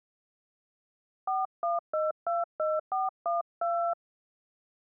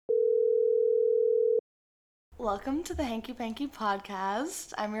Welcome to the Hanky Panky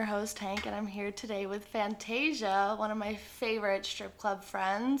podcast. I'm your host, Hank, and I'm here today with Fantasia, one of my favorite strip club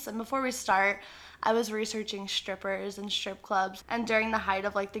friends. And before we start, I was researching strippers and strip clubs, and during the height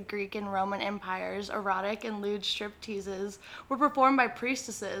of the Greek and Roman empires, erotic and lewd strip teases were performed by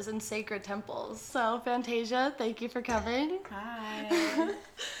priestesses in sacred temples. So, Fantasia, thank you for coming. Hi.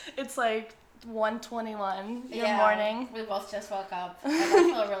 It's 1:21 in the morning. We both just woke up, and I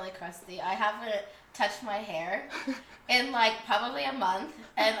feel really crusty. I haven't touched my hair in probably a month,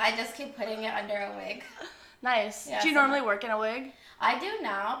 and I just keep putting it under a wig. Nice. Yeah, Do you normally work in a wig? I do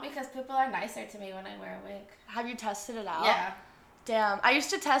now because people are nicer to me when I wear a wig. Have you tested it out? Yeah. Damn. I used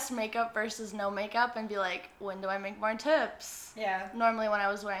to test makeup versus no makeup and be like, when do I make more tips? Yeah. Normally when I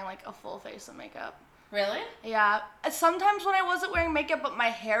was wearing a full face of makeup. Really? Yeah. Sometimes when I wasn't wearing makeup but my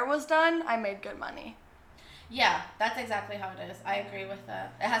hair was done, I made good money. Yeah, that's exactly how it is. I agree with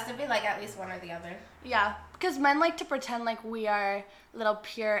that. It has to be at least one or the other. Yeah, because men like to pretend we are little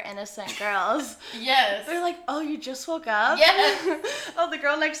pure innocent girls. Yes. They're like, oh, you just woke up? Yes. Oh, the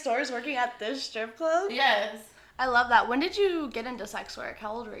girl next door is working at this strip club? Yes. I love that. When did you get into sex work?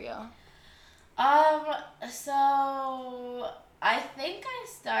 How old were you? So I think I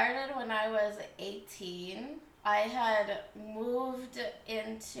started when I was 18. I had moved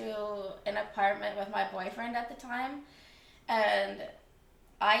into an apartment with my boyfriend at the time, and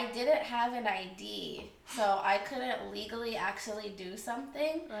I didn't have an ID, so I couldn't legally actually do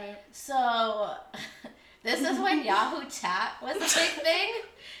something. Right. So this is when Yahoo Chat was a big thing,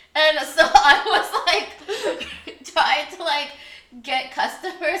 and so I was trying to get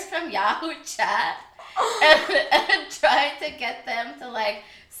customers from Yahoo Chat and trying to get them to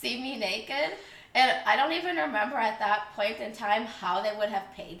see me naked. And I don't even remember at that point in time how they would have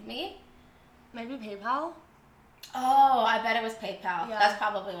paid me. Maybe PayPal? Oh, I bet it was PayPal. Yeah. That's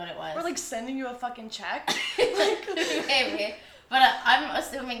probably what it was. Or sending you a fucking check? Maybe. But I'm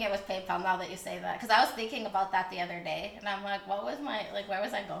assuming it was PayPal now that you say that. Because I was thinking about that the other day. And I'm like, what was where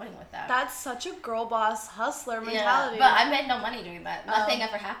was I going with that? That's such a girl boss hustler mentality. Yeah, but I made no money doing that. Nothing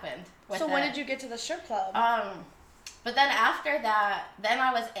ever happened with So it. when did you get to the strip club? But then after that,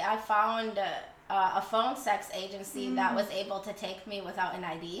 I found a phone sex agency that was able to take me without an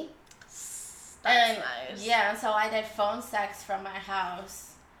ID. That's nice. Yeah, so I did phone sex from my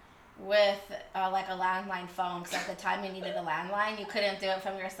house with a landline phone, because at the time you needed a landline. You couldn't do it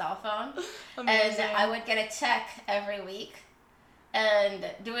from your cell phone. Amazing. And I would get a check every week. And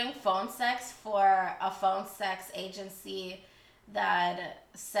doing phone sex for a phone sex agency that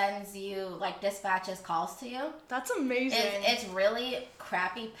sends you, dispatches calls to you. That's amazing. It's really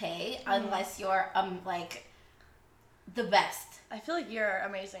crappy pay unless you're, the best. I feel like you're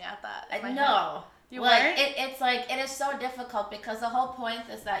amazing at that. No. You weren't? It is so difficult because the whole point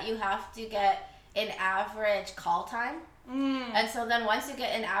is that you have to get an average call time. And so then once you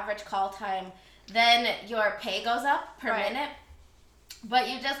get an average call time, then your pay goes up per minute. But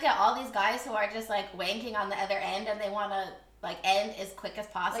you just get all these guys who are just wanking on the other end, and they want to end as quick as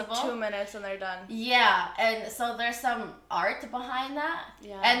possible. 2 minutes and they're done. Yeah, and so there's some art behind that.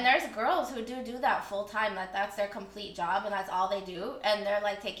 Yeah. And there's girls who do that full time, that's their complete job, and that's all they do, and they're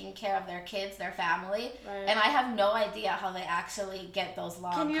taking care of their kids, their family. Right. And I have no idea how they actually get those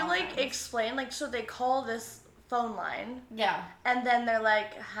long Can you call times. explain so they call this phone line? Yeah. And then they're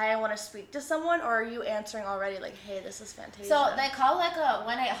like, hi, I want to speak to someone, or are you answering already hey, this is Fantasia? So they call a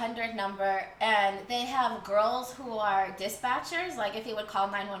 1-800 number, and they have girls who are dispatchers, if you would call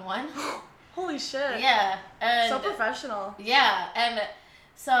 911. Holy shit. Yeah. And so professional. Yeah, and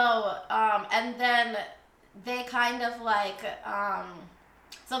so, and then they kind of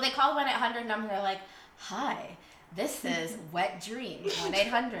so they call 1-800 number, they're like, hi, this is Wet Dreams,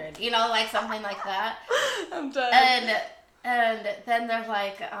 1-800, something like that. I'm done. And then they're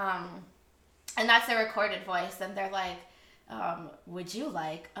like, and that's their recorded voice, and they're like, would you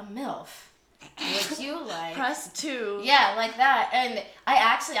like a MILF? Would you like... Press 2. Yeah, like that. And I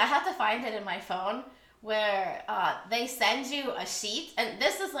had to find it in my phone, where they send you a sheet, and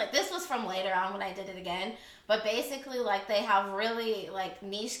this was from later on when I did it again, but basically they have really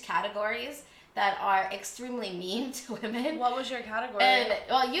niche categories that are extremely mean to women. What was your category? And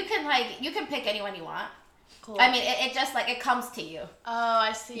you can pick anyone you want. Cool. I mean, it just it comes to you. Oh,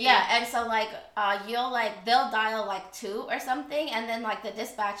 I see. Yeah, and so you'll they'll dial 2 or something, and then the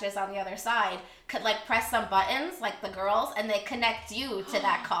dispatchers on the other side could press some buttons, the girls, and they connect you to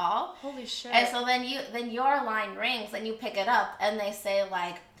that call. Holy shit. And so then your line rings, and you pick it up, and they say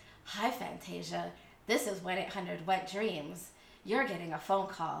hi Fantasia, this is 1-800 Wet Dreams. You're getting a phone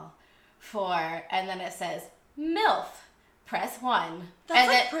call for, and then it says MILF, press 1. That's and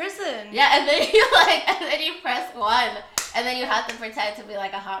like then, prison. Yeah, and then you press 1, and then you have to pretend to be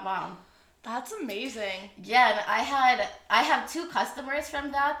like a hot mom. That's amazing. Yeah, and I have 2 customers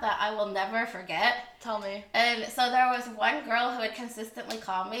from that I will never forget. Tell me. And so there was one girl who would consistently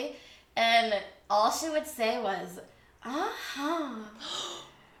call me, and all she would say was,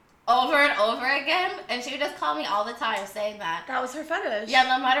 over and over again, and she would just call me all the time saying that. That was her fetish. Yeah,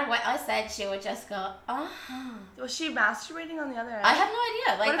 no matter what I said, she would just go, Was she masturbating on the other end? I have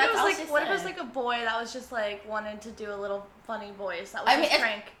no idea. Like, that's all she said. What if it was like a boy that was just like wanted to do a little funny voice? That was his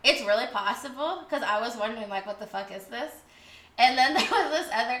prank. It's really possible, because I was wondering, like, what the fuck is this? And then there was this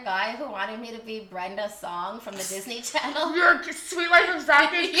other guy who wanted me to be Brenda Song from the Disney Channel. Your Sweet Life of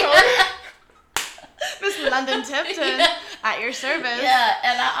Zack is Cody. Miss London Tipton at your service. Yeah,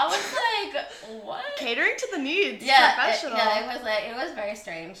 and I was like, what? Catering to the needs. Yeah, professional. It was very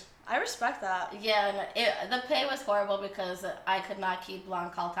strange. I respect that. Yeah, and the pay was horrible because I could not keep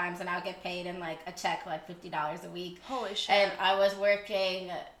long call times, and I would get paid in like a check, like $50 a week. Holy shit. And I was working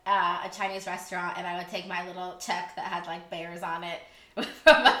at a Chinese restaurant, and I would take my little check that had like bears on it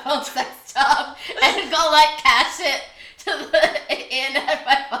from my phone sex job and go like cash it to the inn at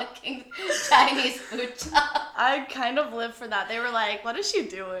my fucking Chinese food shop. I kind of live for that. They were like, what is she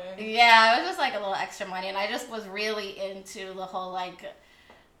doing? Yeah, it was just like a little extra money, and I just was really into the whole like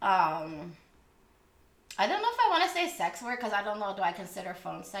I don't know if I want to say sex work, because I don't know, do I consider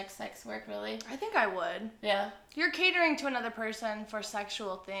phone sex work, really? I think I would. Yeah. You're catering to another person for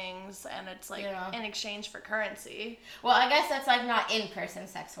sexual things, and it's like in exchange for currency. Well, I guess that's like not in-person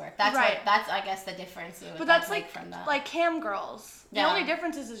sex work. That's right. That's, I guess, the difference you would make from that. Like cam girls. The only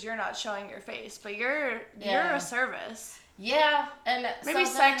difference is you're not showing your face, but you're a service. Yeah, and maybe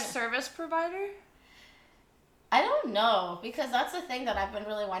sex service provider? I don't know, because that's the thing that I've been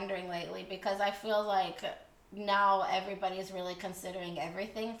really wondering lately, because I feel like now everybody's really considering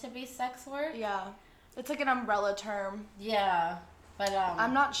everything to be sex work. Yeah. It's like an umbrella term. Yeah. But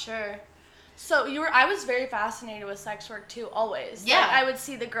I'm not sure. So I was very fascinated with sex work too, always. Yeah. Like, I would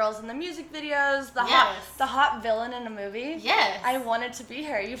see the girls in the music videos, the hot villain in a movie. Yes. I wanted to be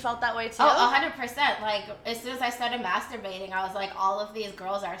her. You felt that way too? Oh, 100%. Like, as soon as I started masturbating, I was like, all of these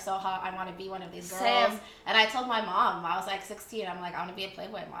girls are so hot, I want to be one of these girls. Same. And I told my mom, I was like 16, I'm like, I want to be a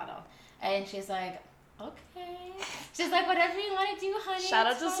Playboy model. And she's like, okay. She's like, whatever you want to do, honey. Shout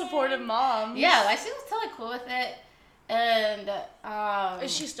out to supportive moms. Yeah, like, she was totally cool with it. And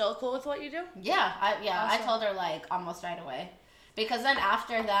is she still cool with what you do? Yeah, Awesome. I told her like almost right away, because then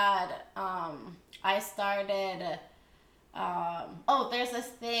after that I started there's this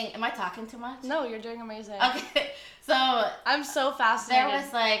thing. Am I talking too much? No, you're doing amazing. Okay, so I'm so fascinated.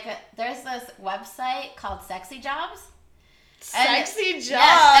 There's this website called Sexy Jobs. Sexy Jobs.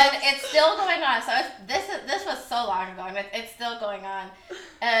 Yes, and it's still going on. So this was so long ago, and it's still going on.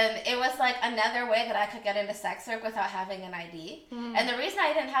 And it was like another way that I could get into sex work without having an ID. Mm. And the reason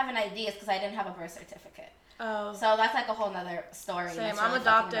I didn't have an ID is because I didn't have a birth certificate. Oh. So that's like a whole nother story. Same. I'm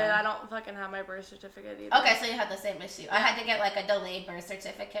adopted. I don't fucking have my birth certificate either. Okay, so you had the same issue. I had to get like a delayed birth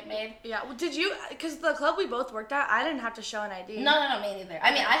certificate made. Yeah. Well, did you? Because the club we both worked at, I didn't have to show an ID. No, me neither.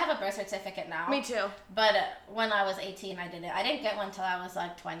 I mean, I have a birth certificate now. Me too. But when I was 18, I didn't. I didn't get one until I was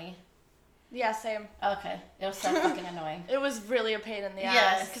like 20. Yeah, same. Okay. It was so fucking annoying. It was really a pain in the ass.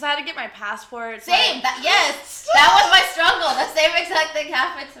 Yes. Because I had to get my passport. Same. Yes. That was my struggle. The same exact thing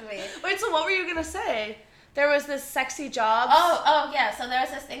happened to me. Wait, so what were you going to say? There was this Sexy Jobs. Oh, yeah. So there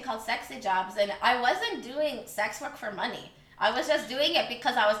was this thing called Sexy Jobs, and I wasn't doing sex work for money. I was just doing it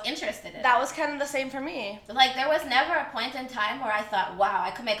because I was interested in it. That was kind of the same for me. Like, there was never a point in time where I thought, wow, I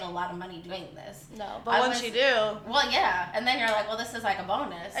could make a lot of money doing this. No, but once you do. Well, yeah. And then you're like, well, this is like a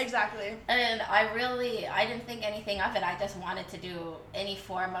bonus. Exactly. And I didn't think anything of it. I just wanted to do any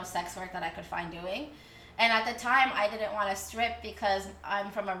form of sex work that I could find doing. And at the time, I didn't want to strip because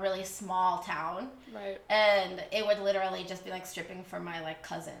I'm from a really small town. Right. And it would literally just be like stripping for my like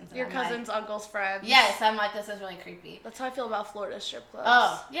cousins. Your cousin's uncle's friends. Yes, I'm like, this is really creepy. That's how I feel about Florida strip clubs.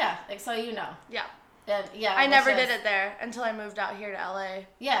 Oh, yeah. Like, so you know. Yeah. And, yeah. I never did it there until I moved out here to LA.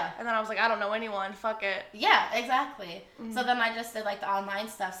 Yeah. And then I was like, I don't know anyone. Fuck it. Yeah, exactly. Mm-hmm. So then I just did like the online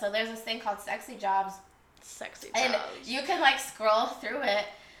stuff. So there's this thing called Sexy Jobs. Sexy Jobs. And you can like scroll through it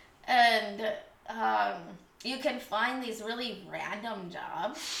and you can find these really random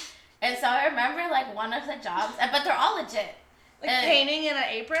jobs. And so I remember like one of the jobs, but they're all legit. Like painting in an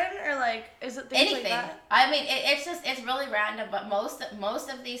apron, or like, is it things anything? Like that? I mean, it's really random, but most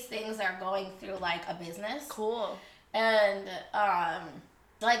of these things are going through like a business. Cool. And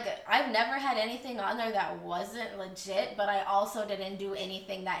like, I've never had anything on there that wasn't legit, but I also didn't do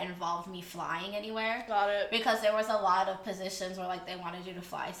anything that involved me flying anywhere. Got it. Because there was a lot of positions where, like, they wanted you to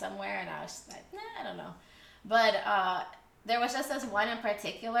fly somewhere, and I was just like, nah, I don't know. But there was just this one in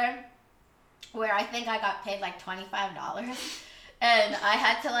particular where I think I got paid, like, $25, and I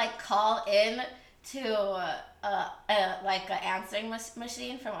had to, like, call in to, like, an answering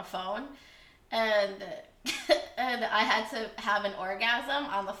machine from a phone, and... and I had to have an orgasm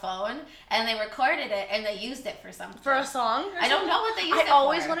on the phone, and they recorded it, and they used it for something. For a song? I don't know what they used it for. I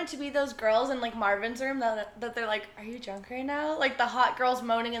always wanted to be those girls in, like, Marvin's room that they're like, are you drunk right now? Like, the hot girls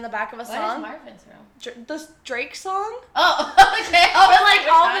moaning in the back of a song. What is Marvin's room? The Drake song? Oh, okay. But, like,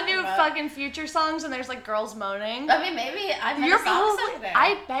 all the new fucking Future songs, and there's, like, girls moaning. I mean, maybe I've You're a song probably, there.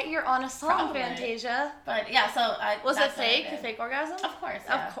 I bet you're on a song, Probably. Fantasia. But, yeah, so Was it fake? The fake orgasm? Of course,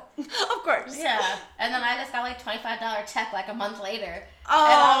 yeah. Of course. Yeah. And then I just got, like, $25 check, like, a month later. Oh,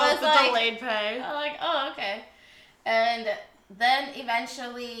 and I was the like, delayed pay. I was like, oh, okay. And then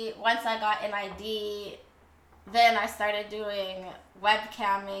eventually, once I got an ID, then I started doing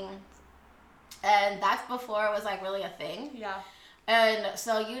webcamming, and that's before it was, like, really a thing. Yeah. And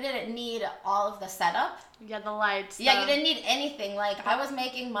so you didn't need all of the setup. Yeah, the lights. Yeah, you didn't need anything. Like, I was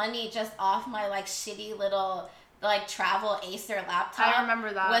making money just off my, like, shitty little, like, travel Acer laptop. I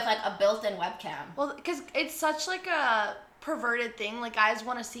remember that. With, like, a built-in webcam. Well, because it's such, like, a perverted thing. Like, guys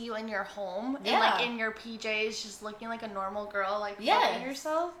want to see you in your home. Yeah. And, like, in your PJs, just looking like a normal girl, like, Yes. fucking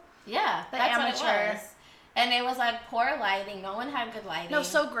yourself. Yeah, The that's amateur. what it was. And it was, like, poor lighting. No one had good lighting. No,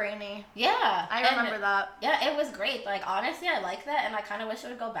 so grainy. Yeah. I remember that. Yeah, it was great. Like, honestly, I like that, and I kind of wish it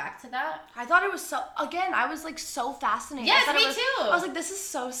would go back to that. I thought it was so, again, I was, like, so fascinated. Yes, I me too. too. I was like, this is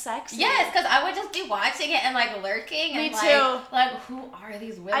so sexy. Yes, because I would just be watching it and, like, lurking. Me and, too. Like, who are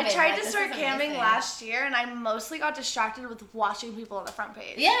these women? I tried like, to this start is camming amazing. last year, and I mostly got distracted with watching people on the front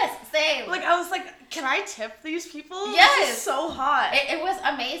page. Yes, same. Like, I was like, can I tip these people? Yes. This is so hot. It was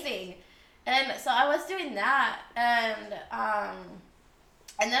amazing. And so I was doing that, and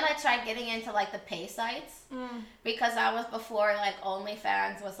then I tried getting into, like, the pay sites, because that was before, like,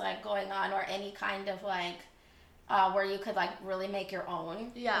 OnlyFans was, like, going on, or any kind of, like, where you could, like, really make your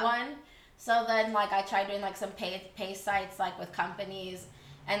own one. So then, like, I tried doing, like, some pay sites, like, with companies,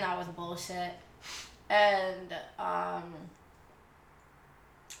 and that was bullshit. And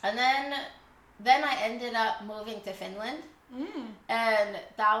then I ended up moving to Finland. And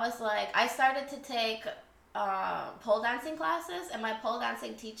that was, like, I started to take pole dancing classes, and my pole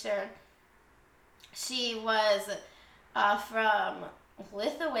dancing teacher, she was from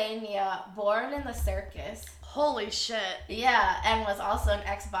Lithuania, born in the circus. Holy shit. Yeah, and was also an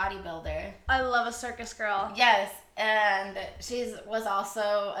ex-bodybuilder. I love a circus girl. Yes, and she was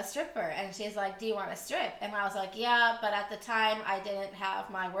also a stripper, and she's like, do you want to strip? And I was like, yeah, but at the time I didn't have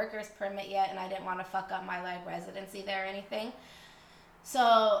my worker's permit yet, and I didn't want to fuck up my, like, residency there or anything.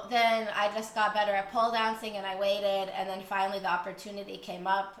 So then I just got better at pole dancing, and I waited, and then finally the opportunity came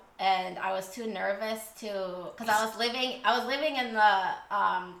up, and I was too nervous because I was living in the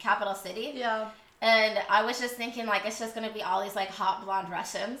capital city. Yeah. And I was just thinking, like, it's just gonna be all these, like, hot blonde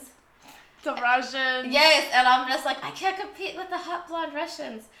Russians. The Russians. Yes, and I'm just like, I can't compete with the hot blonde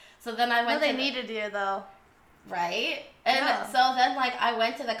Russians. So then I went they needed you, though. Right? And so then, like, I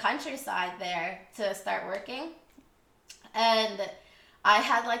went to the countryside there to start working. And I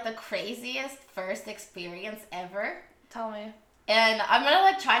had, like, the craziest first experience ever. Tell me. And I'm gonna,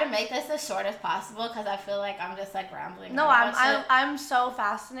 like, try to make this as short as possible, because I feel like I'm just, like, rambling. No, I'm so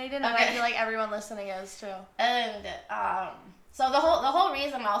fascinated, and Okay. I feel like everyone listening is too. And so the whole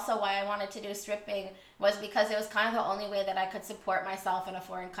reason also why I wanted to do stripping was because it was kind of the only way that I could support myself in a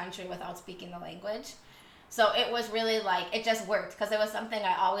foreign country without speaking the language. So it was really, like, it just worked, because it was something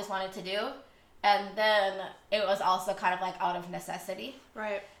I always wanted to do. And then it was also kind of, like, out of necessity.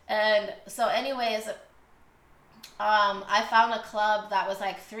 Right. And so anyways, I found a club that was,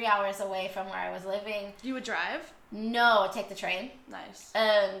 like, 3 hours away from where I was living. You would drive? No, take the train. Nice.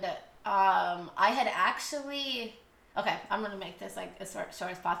 And I had actually... Okay, I'm going to make this, like, as short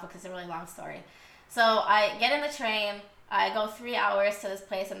as possible, because it's a really long story. So I get in the train, I go 3 hours to this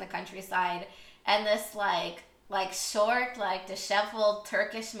place in the countryside, and this, like short, like, disheveled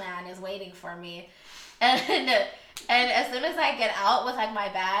Turkish man is waiting for me. And as soon as I get out with, like, my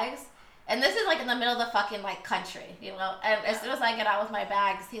bags, and this is, like, in the middle of the fucking, like, country, you know, and as soon as I get out with my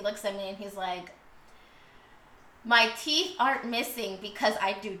bags, he looks at me and he's like, my teeth aren't missing because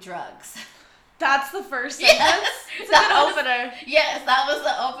I do drugs. That's the first sentence? Yes, It's a good opener. Yes, that was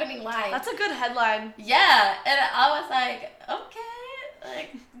the opening line. That's a good headline. Yeah, and I was like, okay,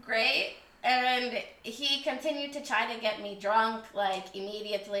 like, great. And he continued to try to get me drunk, like,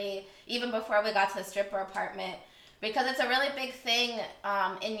 immediately, even before we got to the stripper apartment. Because it's a really big thing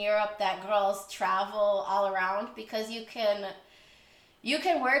in Europe that girls travel all around, because you can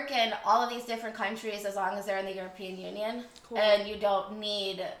work in all of these different countries as long as they're in the European Union. Cool. And you don't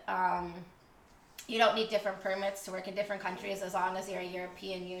need different permits to work in different countries as long as you're a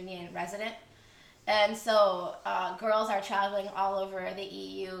European Union resident. And so girls are traveling all over the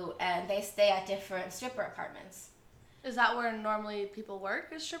EU, and they stay at different stripper apartments. Is that where normally people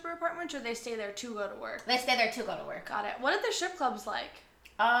work, is stripper apartments, or they stay there to go to work? They stay there to go to work. Got it. What are the strip clubs like?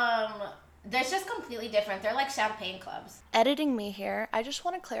 They're just completely different. They're like champagne clubs. Editing me here, I just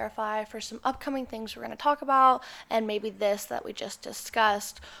want to clarify for some upcoming things we're going to talk about, and maybe this that we just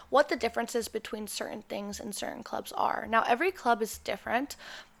discussed, what the differences between certain things and certain clubs are. Now, every club is different,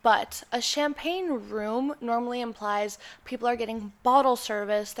 but a champagne room normally implies people are getting bottle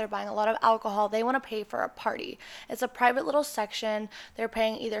service, they're buying a lot of alcohol, they want to pay for a party. It's a private little section, they're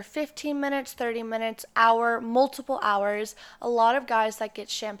paying either 15 minutes, 30 minutes, hour, multiple hours. A lot of guys that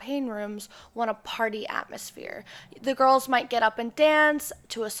get champagne rooms want a party atmosphere. The girls might get up and dance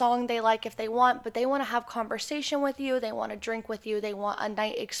to a song they like if they want, but they want to have conversation with you, they want to drink with you, they want a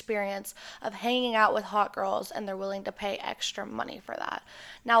night experience of hanging out with hot girls, and they're willing to pay extra money for that.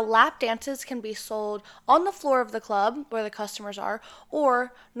 Now, lap dances can be sold on the floor of the club where the customers are,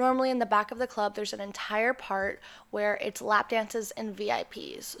 or normally in the back of the club, there's an entire part where it's lap dances and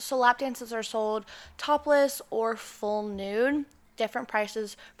VIPs. So lap dances are sold topless or full nude. Different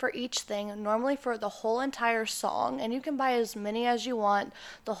prices for each thing, normally for the whole entire song, and you can buy as many as you want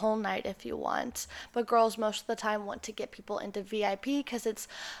the whole night if you want. But girls most of the time want to get people into VIP because it's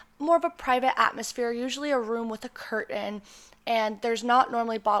more of a private atmosphere, usually a room with a curtain, and there's not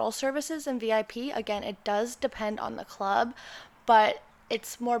normally bottle services in VIP. Again, it does depend on the club, but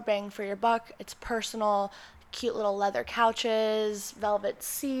it's more bang for your buck. It's personal, cute little leather couches, velvet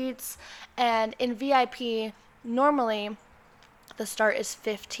seats, and in VIP, normally the start is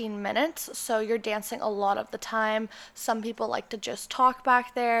 15 minutes, so you're dancing a lot of the time. Some people like to just talk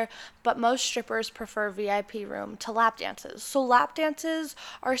back there, but most strippers prefer VIP room to lap dances. So lap dances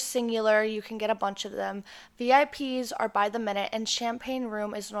are singular, you can get a bunch of them. VIPs are by the minute, and champagne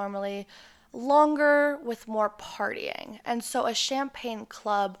room is normally longer with more partying. And so a champagne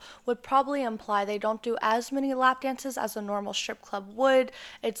club would probably imply they don't do as many lap dances as a normal strip club would.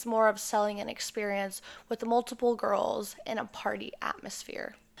 It's more of selling an experience with multiple girls in a party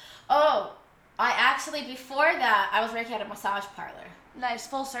atmosphere. Oh, before that, I was working at a massage parlor. Nice.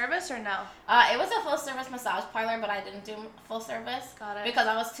 Full service or no? It was a full service massage parlor, but I didn't do full service. Got it. Because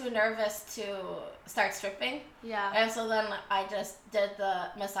I was too nervous to start stripping. Yeah. And so then I just did the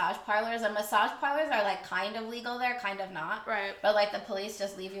massage parlors. And massage parlors are like kind of legal there, kind of not. Right. But like the police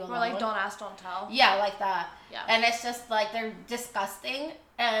just leave you alone. Or like don't ask, don't tell. Yeah, like that. Yeah. And it's just like they're disgusting.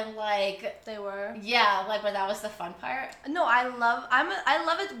 And like they were. Yeah, like but that was the fun part. No, I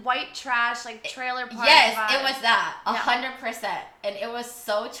love it. White trash, like trailer park. Yes, vibes. it was that 100%, and it was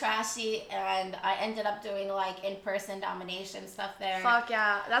so trashy. And I ended up doing like in-person domination stuff there. Fuck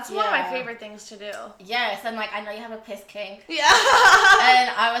yeah, that's one of my favorite things to do. Yes, and like I know you have a piss kink. Yeah.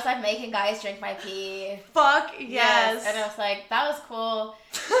 And I was like making guys drink my pee. Fuck yes. And it was like that was cool.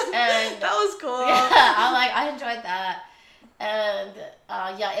 And that was cool. Yeah, I enjoyed that. And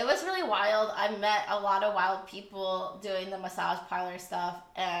it was really wild. I met a lot of wild people doing the massage parlor stuff,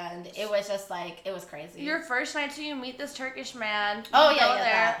 and it was just like, it was crazy. Your first night, so you meet this Turkish man. Oh,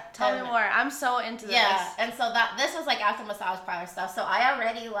 yeah. Tell me more. I'm so into this. Yeah, and so this was like after massage parlor stuff. So I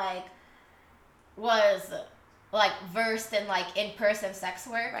already like was like versed in like in-person sex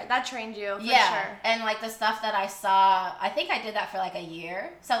work. Right, that trained you for yeah, sure. And like the stuff that I saw, I think I did that for like a year.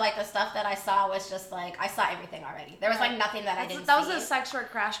 So like the stuff that I saw was just like, I saw everything already. There was like nothing that I didn't see. That was a sex work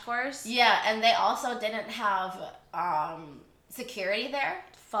crash course? Yeah, and they also didn't have security there.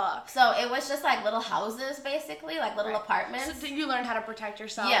 Fuck. So it was just like little houses basically, like little apartments. So you learned how to protect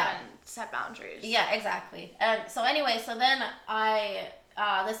yourself and set boundaries. Yeah, exactly. And so anyway, so then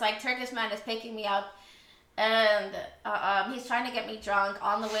this like Turkish man is picking me up. And he's trying to get me drunk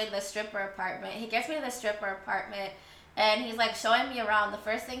on the way to the stripper apartment. He gets me to the stripper apartment, and he's like showing me around. The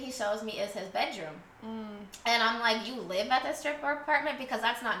first thing he shows me is his bedroom. And I'm like, you live at the stripper apartment? Because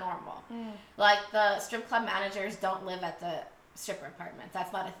that's not normal. Like, the strip club managers don't live at the stripper apartments.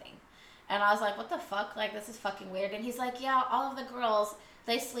 That's not a thing. And I was like, what the fuck? Like, this is fucking weird. And he's like, yeah, all of the girls,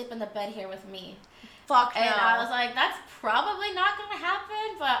 they sleep in the bed here with me. Fuck no. And I was like, that's probably not going to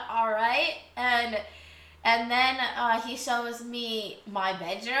happen, but all right. And then he shows me my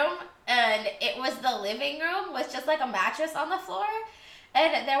bedroom, and it was the living room with just like a mattress on the floor.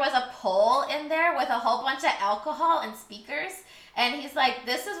 And there was a pole in there with a whole bunch of alcohol and speakers. And he's like,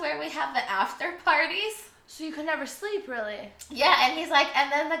 this is where we have the after parties. So you could never sleep, really? Yeah, and he's like, and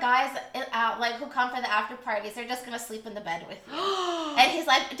then the guys like who come for the after parties, they're just gonna sleep in the bed with you. And he's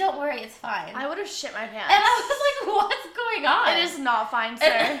like, don't worry, it's fine. I would have shit my pants. And I was like, what's going on? It is not fine, sir.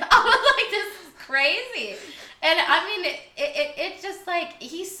 And I was like, this is crazy. And I mean, it just like,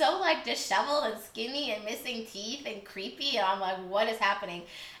 he's so like disheveled and skinny and missing teeth and creepy. And I'm like, what is happening?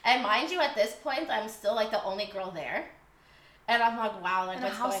 And mind you, at this point, I'm still like the only girl there. And I'm like, wow, like,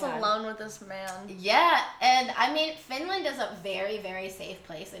 what's going on? In a house alone with this man. Yeah, and I mean, Finland is a very, very safe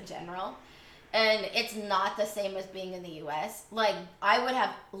place in general. And it's not the same as being in the U.S. Like, I would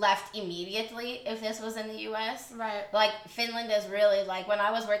have left immediately if this was in the U.S. Right. Like, Finland is really, like, when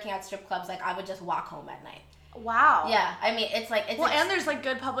I was working at strip clubs, like, I would just walk home at night. Wow. Yeah, I mean, it's like... and there's, like,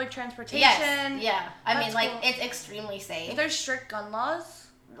 good public transportation. Yes, yeah. I That's mean, like, cool. it's extremely safe. There's strict gun laws?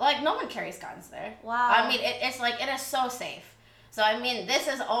 Like, no one carries guns there. Wow. I mean, it's like, it is so safe. So, I mean,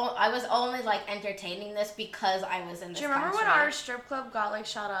 I was only, like, entertaining this because I was in this country. Do you remember when our strip club got, like,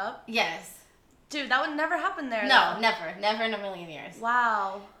 shot up? Yes. Dude, that would never happen there. No, though. never in a million years.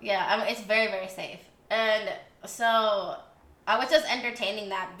 Wow. Yeah, I mean, it's very, very safe. And so, I was just entertaining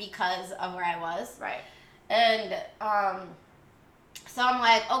that because of where I was. Right. And, so I'm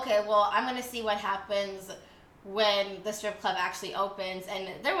like, okay, well, I'm going to see what happens when the strip club actually opens. And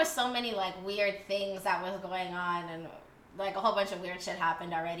there was so many, like, weird things that was going on, and like a whole bunch of weird shit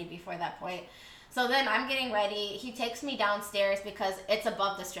happened already before that point. So then I'm getting ready. He takes me downstairs because it's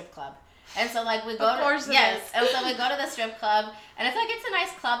above the strip club. And so like we go of course to it yes, is. and so we go to the strip club, and it's like it's a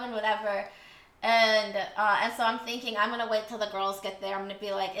nice club and whatever. And so I'm thinking I'm gonna wait till the girls get there. I'm gonna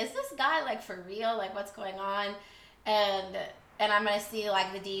be like, is this guy like for real? Like what's going on? And I'm gonna see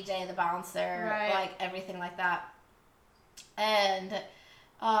like the DJ, the bouncer, right. like everything like that. And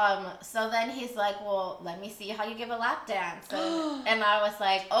so then he's like, well, let me see how you give a lap dance. And I was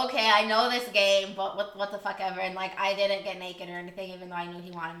like, okay, I know this game, but what the fuck ever. And like, I didn't get naked or anything, even though I knew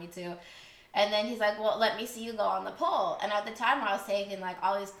he wanted me to. And then he's like, well, let me see you go on the pole. And at the time I was taking like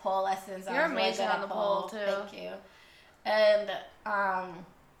all these pole lessons. You're I was amazing really on the pole too. Thank you.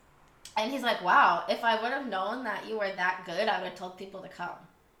 And he's like, wow, if I would have known that you were that good, I would have told people to come.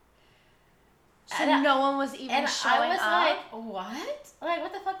 So no one was even showing up? I was like, what? Like,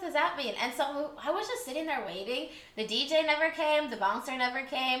 what the fuck does that mean? And so I was just sitting there waiting. The DJ never came. The bouncer never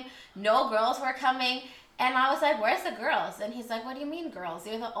came. No girls were coming. And I was like, where's the girls? And he's like, what do you mean girls?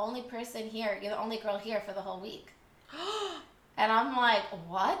 You're the only person here. You're the only girl here for the whole week. And I'm like,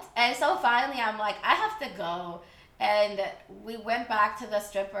 what? And so finally I'm like, I have to go. And we went back to the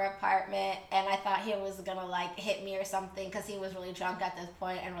stripper apartment, and I thought he was gonna like hit me or something because he was really drunk at this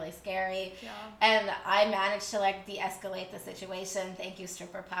point and really scary. Yeah. And I managed to like de-escalate the situation. Thank you,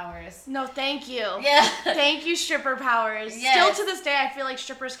 stripper powers. No, thank you. Yeah. Thank you, stripper powers. Yes. Still to this day, I feel like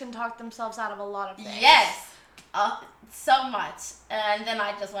strippers can talk themselves out of a lot of things. Yes. So much. And then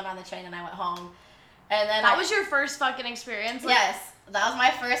I just went on the train and I went home. And then that was your first fucking experience? Like, yes. That was my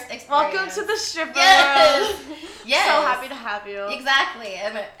first experience. Welcome to the stripper yes. world. Yes. So happy to have you. Exactly.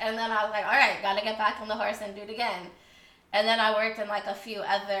 And then I was like, all right, gotta get back on the horse and do it again. And then I worked in like a few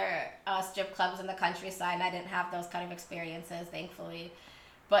other strip clubs in the countryside, and I didn't have those kind of experiences, thankfully.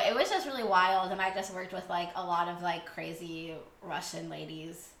 But it was just really wild, and I just worked with like a lot of like crazy Russian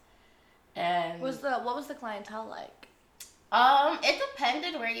ladies. And what was the clientele like? It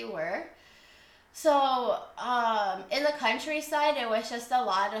depended where you were. So, in the countryside, it was just a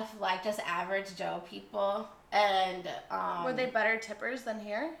lot of, like, just average Joe people, and, were they better tippers than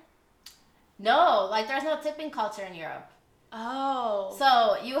here? No, like, there's no tipping culture in Europe. Oh.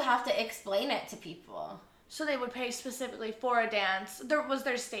 So, you have to explain it to people. So they would pay specifically for a dance. Was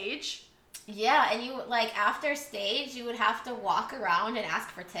there stage? Yeah, and you, like, after stage, you would have to walk around and ask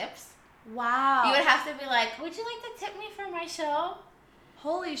for tips. Wow. You would have to be like, would you like to tip me for my show?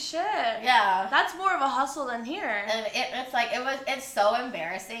 Holy shit. Yeah. That's more of a hustle than here. And it's so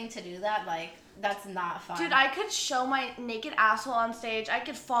embarrassing to do that. Like, that's not fun. Dude, I could show my naked asshole on stage. I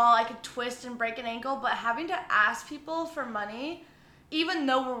could fall. I could twist and break an ankle. But having to ask people for money, even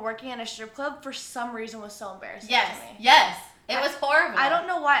though we're working in a strip club, for some reason was so embarrassing to me. Yes. It was horrible. I don't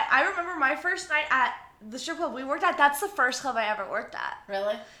know why. I remember my first night at the strip club we worked at, that's the first club I ever worked at.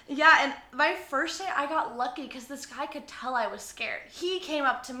 Really? Yeah, and my first night I got lucky because this guy could tell I was scared. He came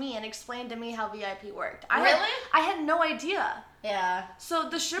up to me and explained to me how VIP worked. I had no idea. Yeah. So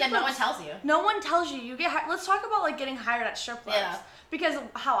the strip clubs, clubs, no one tells you. No one tells you. You get let's talk about like getting hired at strip clubs. Yeah. Because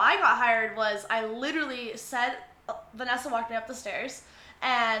how I got hired was I literally said, Vanessa walked me up the stairs,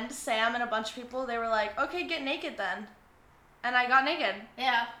 and Sam and a bunch of people, they were like, okay, get naked then. and I got naked.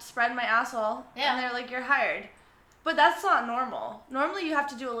 Yeah. Spread my asshole. Yeah. And they're like, you're hired. But that's not normal. Normally you have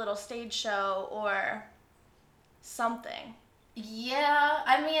to do a little stage show or something. Yeah,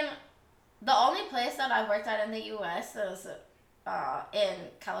 I mean, the only place that I worked at in the U.S. is in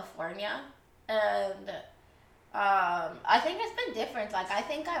California, and I think it's been different. Like, I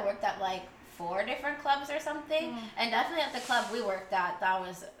think I worked at like 4 different clubs or something, and definitely at the club we worked at, that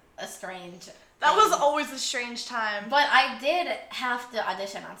was a strange That thing. was always a strange time. But I did have to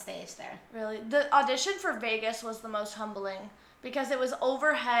audition on stage there. Really? The audition for Vegas was the most humbling because it was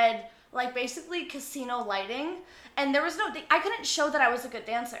overhead, like basically casino lighting, and there was no, I couldn't show that I was a good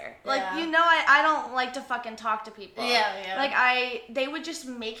dancer. Like, Yeah. you know, I don't like to fucking talk to people. Yeah. Like, they would just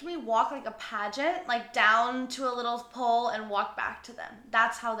make me walk like a pageant, like down to a little pole and walk back to them.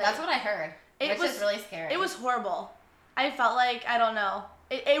 That's how they... That's what I heard, which is really scary. It was horrible. I felt like, I don't know.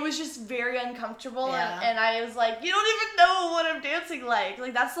 It was just very uncomfortable, and I was like, you don't even know what I'm dancing like.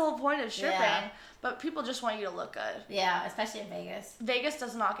 Like, that's the whole point of stripping. Yeah. But people just want you to look good. Yeah, especially in Vegas. Vegas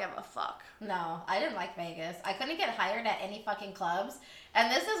does not give a fuck. No, I didn't like Vegas. I couldn't get hired at any fucking clubs.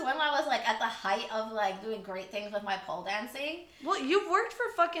 And this is when I was like at the height of like doing great things with my pole dancing. Well, you've worked for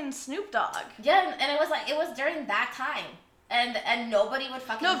fucking Snoop Dogg. Yeah, and it was during that time. And nobody would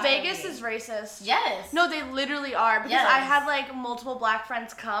fucking No, hire Vegas me. is racist. Yes. No, they literally are. Because Yes. I had like multiple black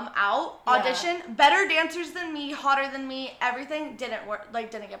friends come out, audition, better dancers than me, hotter than me, everything, didn't work,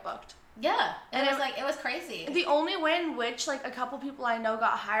 like didn't get booked. Yeah. And it was crazy. The only way in which like a couple people I know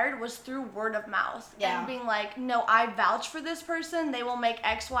got hired was through word of mouth. Yeah. And being like, no, I vouch for this person, they will make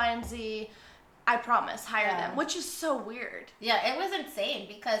X, Y, and Z. I promise, hire them. Which is so weird. Yeah, it was insane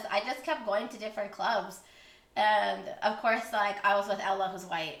because I just kept going to different clubs. And of course, like, I was with Ella, who's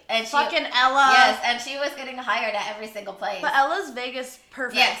white, and Fucking Ella. Yes, and she was getting hired at every single place. But Ella's Vegas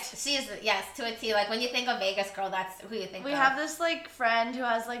perfect. Yes, to a T. Like, when you think of Vegas girl, that's who you think of. We have this like friend who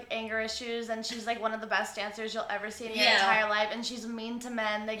has like anger issues, and she's like one of the best dancers you'll ever see in your entire life, and she's mean to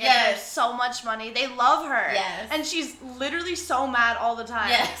men. They give her so much money. They love her. Yes. And she's literally so mad all the time.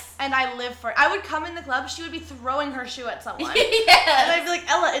 Yes. And I live for it. I would come in the club, she would be throwing her shoe at someone. Yes. And I'd be like,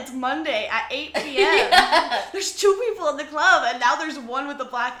 Ella, it's Monday at 8 p.m. Yes. There's 2 people in the club, and now there's one with a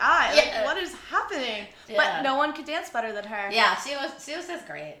black eye. Like, Yeah. what is happening? Yeah. But no one could dance better than her. Yeah, she was just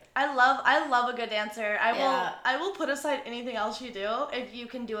great. I love a good dancer. I will put aside anything else you do if you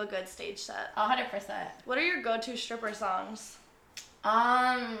can do a good stage set. 100%. What are your go-to stripper songs?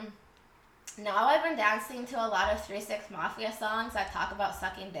 Now I've been dancing to a lot of 3-6 Mafia songs that talk about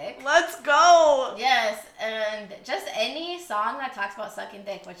sucking dick. Let's go! Yes, and just any song that talks about sucking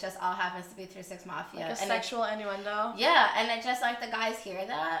dick, which just all happens to be 3-6 Mafia. Like a and sexual innuendo. Yeah, and it just like the guys hear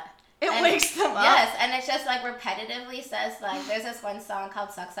that. It and wakes them up. Yes, and it just like repetitively says like there's this one song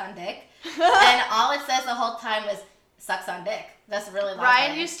called Sucks on Dick, and all it says the whole time is sucks on dick. That's really loud.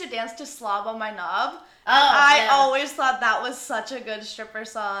 Ryan used to dance to Slob on My Knob. Oh, I always thought that was such a good stripper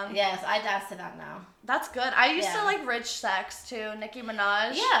song. Yes, I dance to that now. That's good. I used to like Rich Sex too, Nicki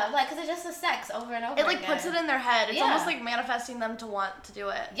Minaj. Yeah, like, because it's just the sex over and over It like again. puts it in their head. It's almost like manifesting them to want to do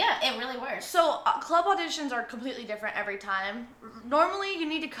it. Yeah, it really works. So club auditions are completely different every time. Normally you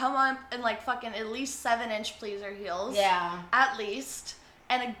need to come up in like fucking at least 7-inch pleaser heels. Yeah. At least.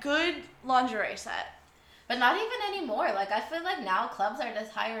 And a good lingerie set. But not even anymore. Like, I feel like now clubs are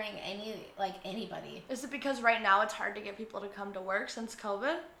just hiring anybody. Is it because right now it's hard to get people to come to work since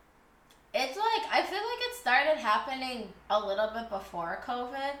COVID? It's like, I feel like it started happening a little bit before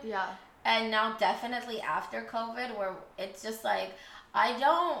COVID. Yeah. And now definitely after COVID, where it's just like, it's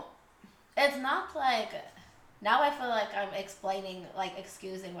not like, now I feel like I'm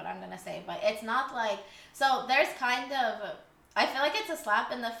excusing what I'm going to say, but it's not like, so there's kind of, I feel like it's a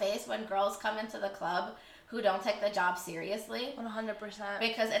slap in the face when girls come into the club who don't take the job seriously. 100%.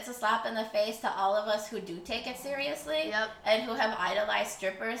 Because it's a slap in the face to all of us who do take it seriously. Yep. And who have idolized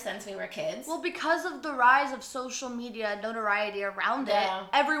strippers since we were kids. Well, because of the rise of social media notoriety around it,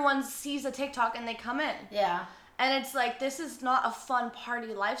 everyone sees a TikTok and they come in. Yeah. And it's like, this is not a fun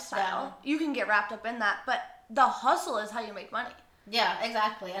party lifestyle. Yeah. You can get wrapped up in that, but the hustle is how you make money. Yeah,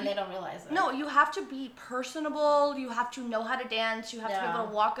 exactly. And they don't realize it. No, you have to be personable. You have to know how to dance. You have to be able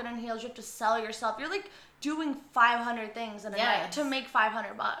to walk in heels. You have to sell yourself. You're like doing 500 things in a night to make $500.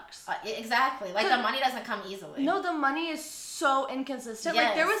 Exactly. Like, the money doesn't come easily. No, the money is so inconsistent. Yes.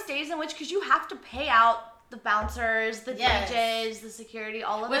 Like, there was days in which, because you have to pay out the bouncers, the DJs, the security,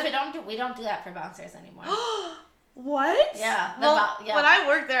 all of it. We don't do that for bouncers anymore. What? Yeah. When I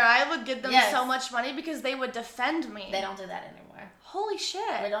worked there, I would give them so much money because they would defend me. They don't do that anymore. Holy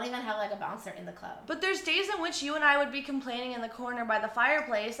shit. We don't even have like a bouncer in the club. But there's days in which you and I would be complaining in the corner by the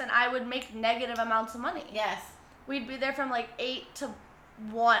fireplace and I would make negative amounts of money. Yes. We'd be there from like 8 to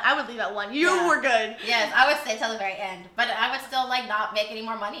 1. I would leave at 1. You Yeah. were good. Yes, I would stay till the very end, but I would still like not make any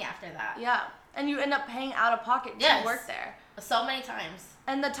more money after that. Yeah. And you end up paying out of pocket to work there. So many times.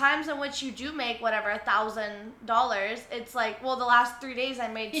 And the times in which you do make whatever $1,000, it's like, well, the last 3 days I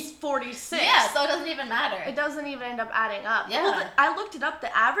made 46. Yeah, so it doesn't even matter. It doesn't even end up adding up. Yeah. Well, I looked it up.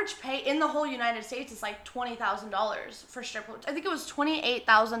 The average pay in the whole United States is like $20,000 for stripper. I think it was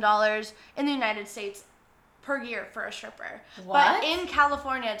 $28,000 in the United States per year for a stripper. What? But in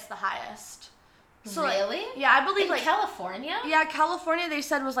California, it's the highest. So really? Like, yeah, I believe in California? Yeah, California they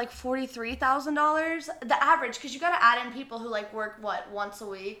said was like $43,000 the average, because you got to add in people who like work once a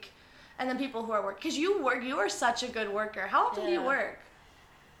week, and then people who are because you are such a good worker. How often do you work?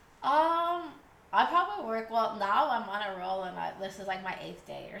 I probably work, well, now I'm on a roll and this is like my 8th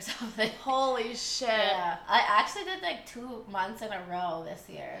day or something. Holy shit. Yeah. I actually did like 2 months in a row this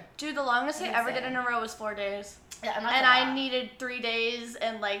year. Dude, the longest I ever did in a row was 4 days. Yeah, and I needed 3 days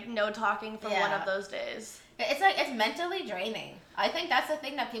and like no talking for one of those days. It's mentally draining. I think that's the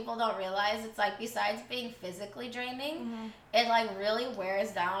thing that people don't realize. It's like, besides being physically draining, it like really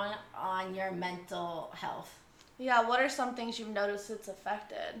wears down on your mental health. Yeah, what are some things you've noticed it's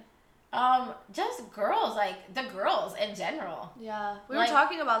affected? Just girls, like the girls in general. Yeah. We were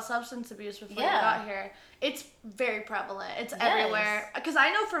talking about substance abuse before we got here. It's very prevalent. It's everywhere. Because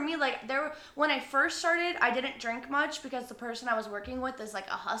I know for me, like, when I first started, I didn't drink much because the person I was working with is like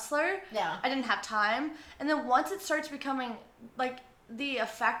a hustler. Yeah. I didn't have time. And then once it starts becoming like the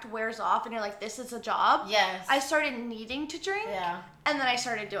effect wears off and you're like, this is a job. Yes. I started needing to drink. Yeah. And then I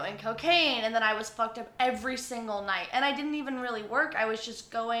started doing cocaine, and then I was fucked up every single night. And I didn't even really work. I was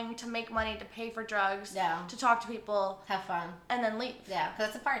just going to make money to pay for drugs, to talk to people. Have fun. And then leave. Yeah,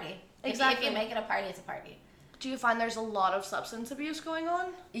 because it's a party. Exactly. If you make it a party, it's a party. Do you find there's a lot of substance abuse going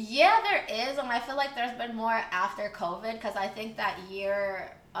on? Yeah, there is. And I feel like there's been more after COVID, because I think that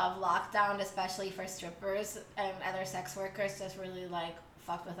year of lockdown, especially for strippers and other sex workers, just really like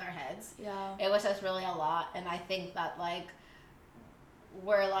fucked with our heads. Yeah. It was just really a lot. And I think that like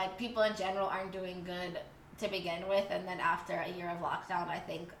where like people in general aren't doing good to begin with, and then after a year of lockdown, I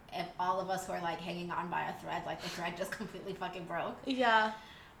think if all of us were like hanging on by a thread, like the thread just completely fucking broke. Yeah.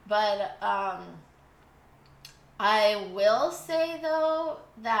 But I will say though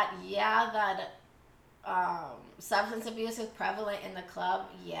that substance abuse is prevalent in the club,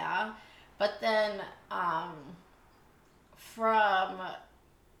 but then from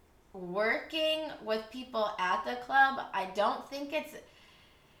working with people at the club, I don't think it's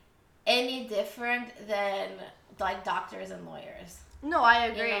any different than like doctors and lawyers. No, I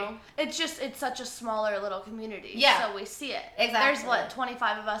agree. You know? It's such a smaller little community. Yeah. So we see it. Exactly. There's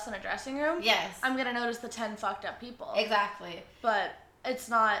 25 of us in a dressing room? Yes. I'm going to notice the 10 fucked up people. Exactly. But it's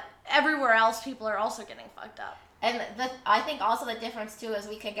not, everywhere else people are also getting fucked up. And I think also the difference too is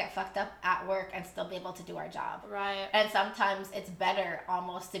we can get fucked up at work and still be able to do our job. Right. And sometimes it's better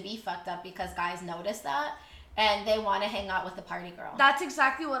almost to be fucked up because guys notice that and they want to hang out with the party girl. That's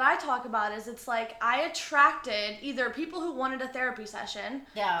exactly what I talk about. Is it's like I attracted either people who wanted a therapy session,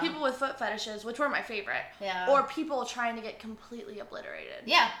 people with foot fetishes, which were my favorite, or people trying to get completely obliterated.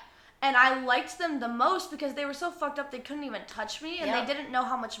 Yeah. And I liked them the most because they were so fucked up they couldn't even touch me, and they didn't know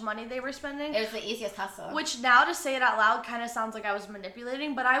how much money they were spending. It was the easiest hustle. Which now to say it out loud kind of sounds like I was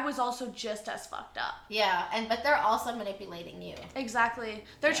manipulating, but I was also just as fucked up. Yeah, but they're also manipulating you. Exactly.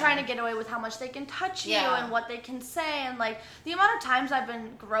 They're trying to get away with how much they can touch you and what they can say, and like the amount of times I've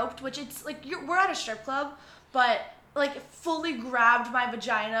been groped, which it's like we're at a strip club, but like fully grabbed my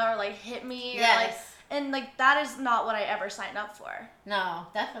vagina or like hit me or like. And, like, that is not what I ever signed up for. No,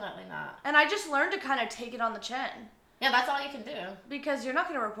 definitely not. And I just learned to kind of take it on the chin. Yeah, that's all you can do. Because you're not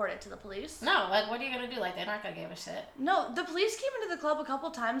going to report it to the police. No, like, what are you going to do? Like, they're not going to give a shit. No, the police came into the club a couple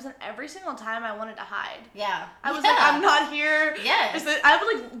times, and every single time I wanted to hide. Yeah. I was like, I'm not here. Yes. I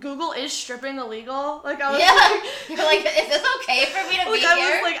would, like, Google, is stripping illegal? Like, I was like... You're like, is this okay for me to be here?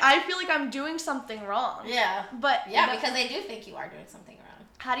 I was like, I feel like I'm doing something wrong. Yeah. But... Yeah, because they do think you are doing something wrong.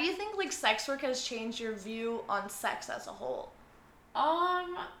 How do you think, like, sex work has changed your view on sex as a whole?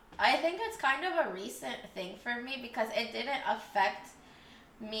 I think it's kind of a recent thing for me because it didn't affect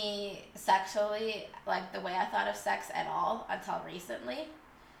me sexually, like, the way I thought of sex at all until recently.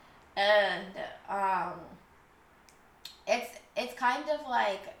 And, it's kind of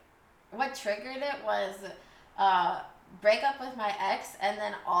like, what triggered it was, break up with my ex and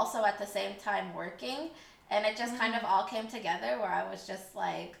then also at the same time working. And it just kind of all came together where I was just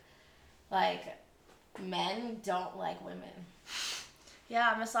like, men don't like women.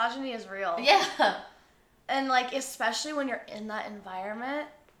 Yeah, misogyny is real. Yeah. And, like, especially when you're in that environment,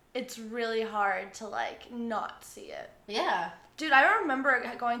 it's really hard to, like, not see it. Yeah. Dude, I remember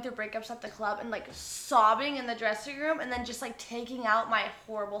going through breakups at the club and, like, sobbing in the dressing room and then just, like, taking out my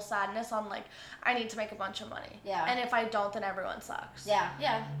horrible sadness on, like, I need to make a bunch of money. Yeah. And if I don't, then everyone sucks. Yeah,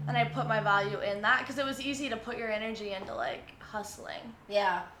 yeah. And I put my value in that because it was easy to put your energy into, like, hustling.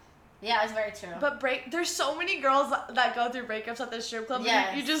 Yeah. Yeah, it's very true. But there's so many girls that go through breakups at the strip club. Yes.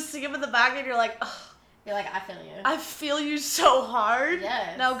 And you just see them in the back and you're like, ugh. You're like, I feel you. I feel you so hard.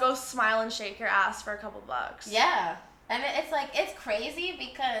 Yes. Now go smile and shake your ass for a couple bucks. Yeah. And it's like, it's crazy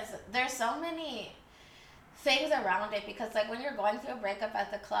because there's so many things around it because, like, when you're going through a breakup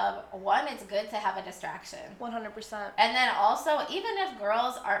at the club, one, it's good to have a distraction. 100%. And then also, even if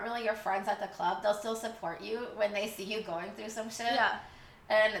girls aren't really your friends at the club, they'll still support you when they see you going through some shit. Yeah.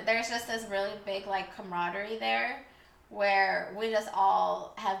 And there's just this really big, like, camaraderie there where we just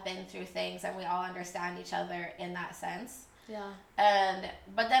all have been through things and we all understand each other in that sense. Yeah.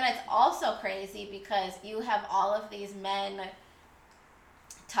 But then it's also crazy because you have all of these men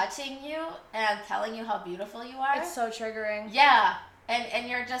touching you and telling you how beautiful you are. It's so triggering. Yeah. And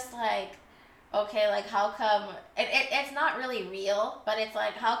you're just like, okay, like, how come it's not really real, but it's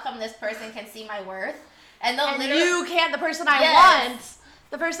like, how come this person can see my worth? And they'll literally, you can't. The person I want.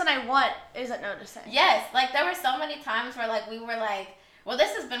 The person I want isn't noticing. Yes. Like, there were so many times where, like, we were like, well,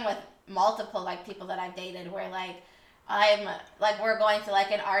 this has been with multiple, like, people that I've dated where, like, I'm, like, we're going to,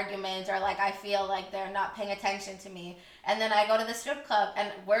 like, an argument or, like, I feel like they're not paying attention to me. And then I go to the strip club and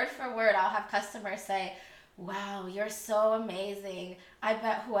word for word, I'll have customers say, wow, you're so amazing. I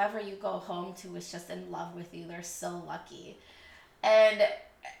bet whoever you go home to is just in love with you. They're so lucky.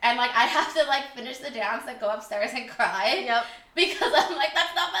 And like, I have to, like, finish the dance and go upstairs and cry. Yep. Because I'm like,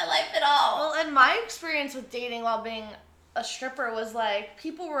 that's not my life at all. Well, and my experience with dating while being a stripper was, like,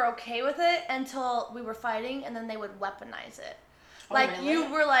 people were okay with it until we were fighting, and then they would weaponize it. Oh, Like, really?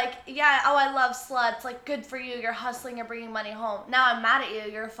 you were like, yeah, oh, I love sluts. Like, good for you. You're hustling. You're bringing money home. Now I'm mad at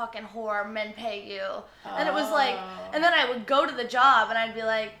you. You're a fucking whore. Men pay you. And it was like, and then I would go to the job, and I'd be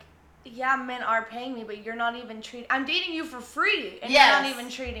like, yeah, men are paying me, but you're not even I'm dating you for free, and Yes. you're not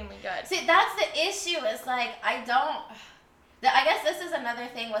even treating me good. See, that's the issue. Is like, I guess this is another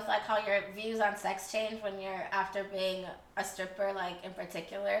thing with, like, how your views on sex change when you're after being a stripper, like, in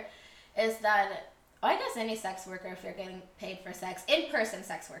particular, is that, I guess any sex worker, if you're getting paid for sex, in-person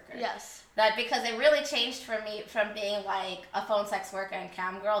sex worker. Yes. That, because it really changed for me from being, like, a phone sex worker and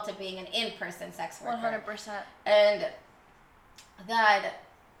cam girl to being an in-person sex worker. 100%. And that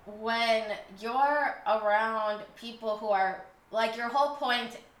when you're around people who are, like, your whole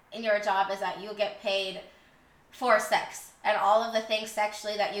point in your job is that you get paid for sex and all of the things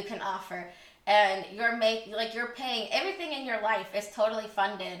sexually that you can offer, and you're paying, everything in your life is totally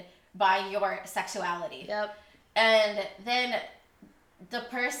funded by your sexuality. Yep. And then the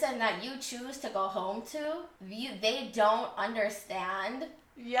person that you choose to go home to, they don't understand,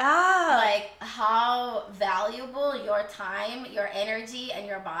 Yeah. like, how valuable your time, your energy, and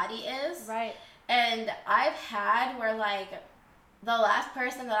your body is. Right. And I've had where, like, the last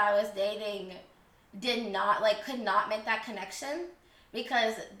person that I was dating could not make that connection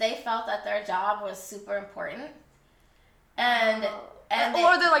because they felt that their job was super important. And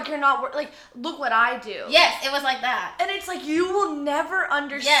or they're like, you're not like, look what I do. Yes, it was like that. And it's like, you will never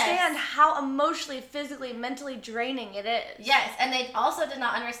understand Yes. how emotionally, physically, mentally draining it is. Yes, and they also did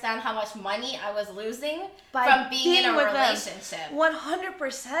not understand how much money I was losing By from being in a with them. relationship.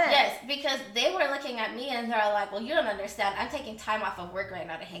 100%. Yes, because they were looking at me and they're like, well, you don't understand. I'm taking time off of work right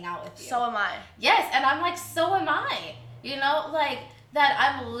now to hang out with you. So am I. Yes, and I'm like, so am I. You know, like, that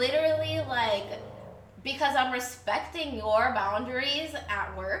I'm literally, like, because I'm respecting your boundaries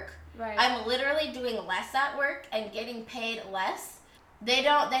at work, Right. I'm literally doing less at work and getting paid less. They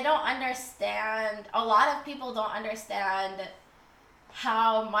don't understand, a lot of people don't understand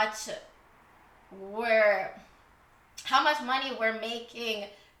how much money we're making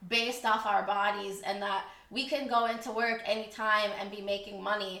based off our bodies, and that we can go into work anytime and be making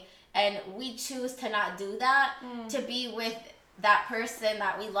money, and we choose to not do that to be with that person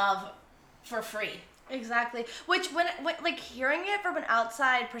that we love for free. Exactly. Which, when like, hearing it from an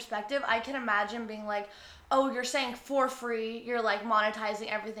outside perspective, I can imagine being like, oh, you're saying for free, you're, like, monetizing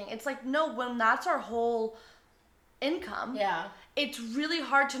everything. It's like, no, when that's our whole income, Yeah. it's really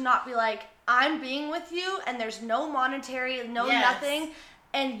hard to not be like, I'm being with you, and there's no monetary, no Yes. nothing,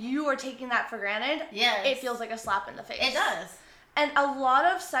 and you are taking that for granted. Yes. It feels like a slap in the face. It does. And a lot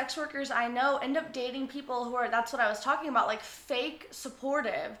of sex workers I know end up dating people who are, that's what I was talking about, like, fake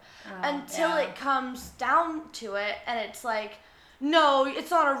supportive until it comes down to it, and it's like, no,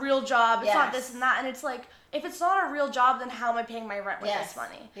 it's not a real job, it's not Yes. this and that, and it's like, if it's not a real job, then how am I paying my rent with this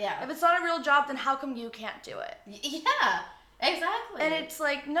money? Yeah. If it's not a real job, then how come you can't do it? Yeah, exactly. And it's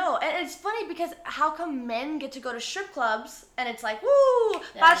like, no. And it's funny because how come men get to go to strip clubs and it's like, woo,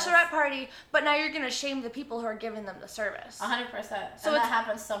 bachelorette party, but now you're going to shame the people who are giving them the service. 100%. So that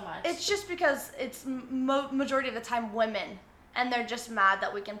happens so much. It's just because it's majority of the time women. And they're just mad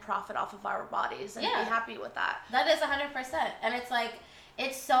that we can profit off of our bodies and be happy with that. That is 100%. And it's like,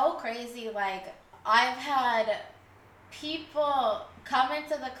 it's so crazy. Like, I've had people come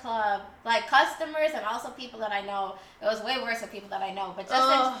into the club, like customers and also people that I know. It was way worse with people that I know. But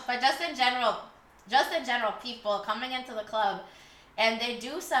just in general, people coming into the club and they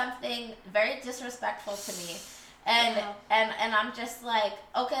do something very disrespectful to me. And I'm just like,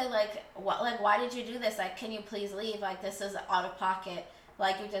 okay, like what, like why did you do this? Like, can you please leave? Like, this is out of pocket.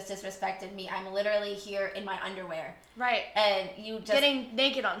 Like, you just disrespected me. I'm literally here in my underwear. Right. And you just getting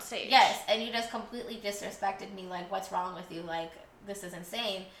naked on stage. Yes, and you just completely disrespected me. Like, what's wrong with you? Like, this is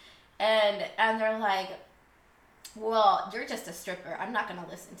insane. And they're like, well, you're just a stripper. I'm not gonna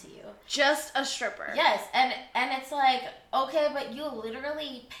listen to you. Just a stripper. Yes, and it's like, okay, but you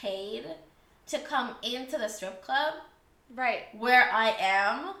literally paid to come into the strip club, right, where I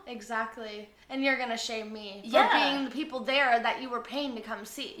am. Exactly. And you're gonna shame me for being the people there that you were paying to come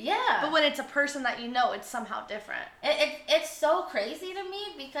see. Yeah. But when it's a person that you know, it's somehow different. It's so crazy to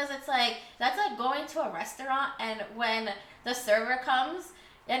me because it's like, that's like going to a restaurant and when the server comes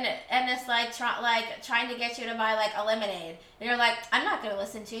and it's like trying to get you to buy like a lemonade, and you're like, I'm not gonna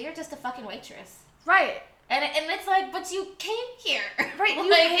listen to you. You're just a fucking waitress. Right. And it's like, but you came here. Right, you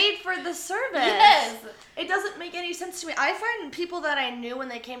like, paid for the service. Yes. It doesn't make any sense to me. I find people that I knew when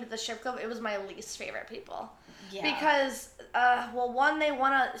they came to the strip club, it was my least favorite people. Yeah. Because, well, one, they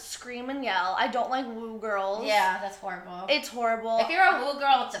want to scream and yell. I don't like woo girls. Yeah, that's horrible. It's horrible. If you're a woo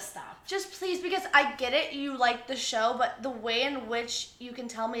girl, just stop. Just please, because I get it, you like the show, but the way in which you can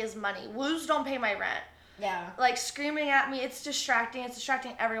tell me is money. Woos don't pay my rent. Yeah. Like, screaming at me, it's distracting. It's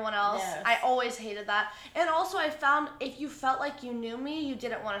distracting everyone else. Yes. I always hated that. And also, I found if you felt like you knew me, you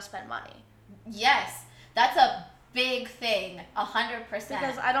didn't want to spend money. Yes. That's a big thing. 100%.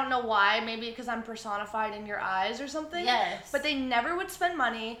 Because I don't know why. Maybe because I'm personified in your eyes or something. Yes. But they never would spend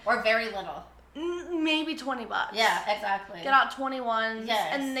money. Or very little. Maybe $20. Yeah, exactly. Get out 21s. Yes.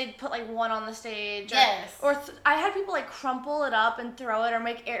 And they'd put like one on the stage. Yes. Or I had people like crumple it up and throw it or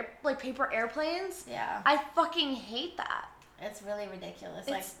make paper airplanes. Yeah. I fucking hate that. It's really ridiculous.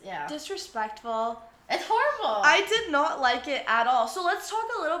 It's disrespectful. It's horrible. I did not like it at all. So let's talk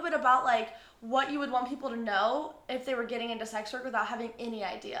a little bit about like what you would want people to know if they were getting into sex work without having any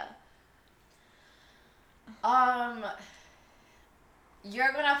idea.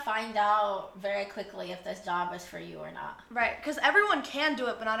 You're going to find out very quickly if this job is for you or not. Right, because everyone can do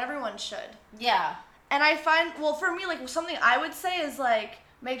it, but not everyone should. Yeah. And I find, well, for me, like, something I would say is, like,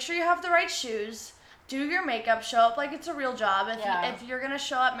 make sure you have the right shoes, do your makeup, show up like it's a real job. If you're going to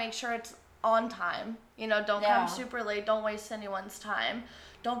show up, make sure it's on time. You know, don't come super late. Don't waste anyone's time.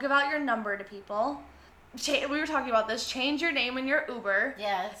 Don't give out your number to people. We were talking about this. Change your name in your Uber.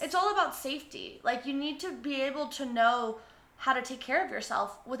 Yes. It's all about safety. Like, you need to be able to know how to take care of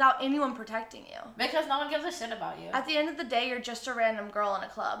yourself without anyone protecting you. Because no one gives a shit about you. At the end of the day, you're just a random girl in a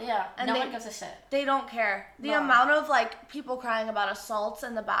club. Yeah, and no one gives a shit. They don't care. The amount of, like, people crying about assaults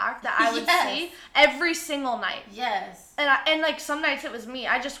in the back that I would see every single night. Yes. And like, some nights it was me.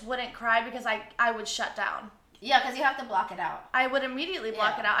 I just wouldn't cry because I would shut down. Yeah, because you have to block it out. I would immediately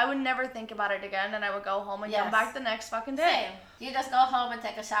block it out. I would never think about it again, and I would go home and come back the next fucking day. Same. You just go home and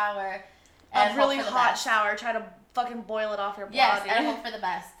take a shower. And a really hot shower. Try to fucking boil it off your body. Yes, and hope for the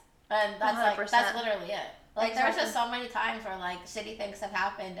best. And that's 100%. Like, that's literally it. Like, there's just so many times where, like, shitty things have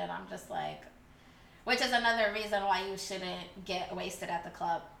happened, and I'm just like, which is another reason why you shouldn't get wasted at the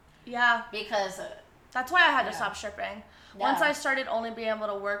club. Yeah. Because that's why I had to stop stripping. Yeah. Once I started only being able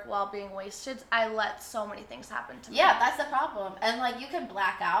to work while being wasted, I let so many things happen to me. Yeah, that's the problem. And, like, you can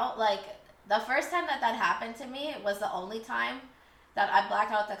black out. Like, the first time that happened to me was the only time that I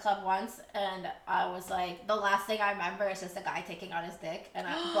blacked out the club once, and I was like, the last thing I remember is just a guy taking out his dick, and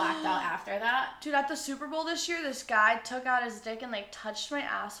I blacked out after that. Dude, at the Super Bowl this year, this guy took out his dick and, like, touched my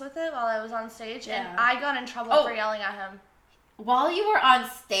ass with it while I was on stage, and I got in trouble for yelling at him. While you were on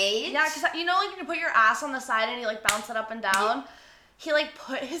stage? Yeah, because, you know, like, you put your ass on the side and you, like, bounce it up and down? Yeah. He, like,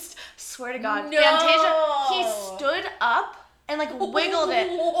 put his, swear to God, no. Fantasia, he stood up and, like, wiggled it.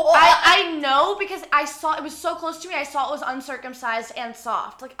 I know because I saw, it was so close to me, I saw it was uncircumcised and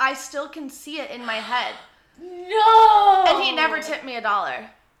soft. Like, I still can see it in my head. No! And he never tipped me $1.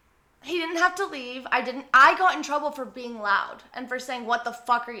 He didn't have to leave. I got in trouble for being loud and for saying, what the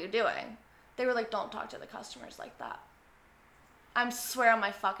fuck are you doing? They were like, don't talk to the customers like that. I swear on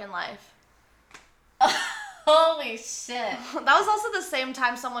my fucking life. Holy shit. That was also the same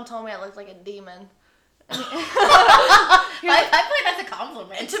time someone told me I looked like a demon. I feel like that's a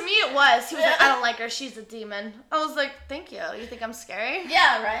compliment. To me it was. He was like, I don't like her, she's a demon. I was like, thank you. You think I'm scary?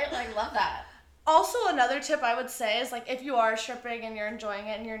 Yeah, right? Like, love that. Also, another tip I would say is, like, if you are stripping and you're enjoying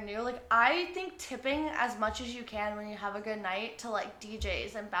it and you're new, like, I think tipping as much as you can when you have a good night to, like,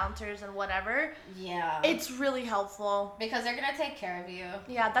 DJs and bouncers and whatever. Yeah. It's really helpful. Because they're gonna take care of you.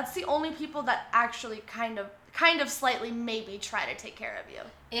 Yeah, that's the only people that actually kind of slightly maybe try to take care of you.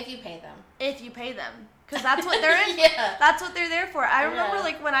 If you pay them. If you pay them. Because that's what they're in. Yeah. That's what they're there for. I remember,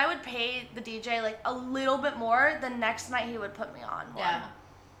 like, when I would pay the DJ, like, a little bit more, the next night he would put me on more. Yeah.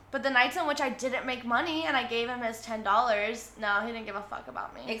 But the nights in which I didn't make money and I gave him his $10, no, he didn't give a fuck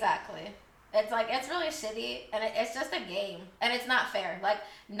about me. Exactly. It's like, it's really shitty, and it's just a game, and it's not fair. Like,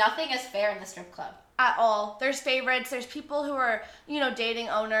 nothing is fair in the strip club. At all. There's favorites. There's people who are, you know, dating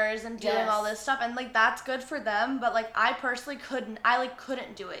owners and doing all this stuff, and, like, that's good for them, but, like, I personally couldn't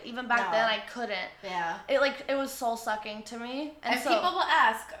do it. Even back then, I couldn't. Yeah. It was soul-sucking to me. And so, people will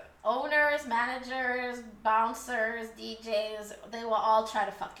ask, owners, managers, bouncers, DJs, they will all try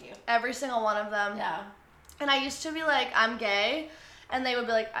to fuck you. Every single one of them. Yeah. And I used to be like, I'm gay, and they would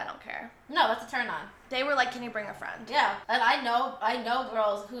be like, I don't care. No, that's a turn on. They were like, can you bring a friend? Yeah. And I know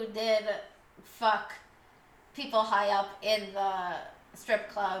girls who did fuck people high up in the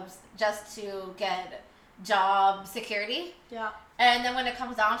strip clubs just to get job security. Yeah. And then when it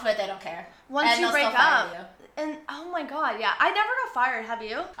comes down to it, they don't care. Once you break up. And oh my god, yeah. I never got fired, have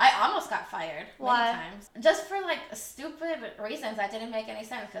you? I almost got fired Why? many times. Just for like stupid reasons that didn't make any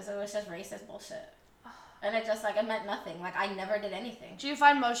sense because it was just racist bullshit. And it just like, it meant nothing. Like, I never did anything. Do you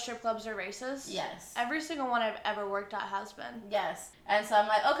find most strip clubs are racist? Yes. Every single one I've ever worked at has been. Yes. And so I'm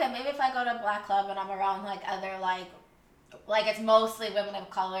like, okay, maybe if I go to a black club and I'm around like other like it's mostly women of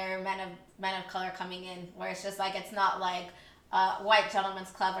color, men of color coming in, where it's just like, it's not like white gentleman's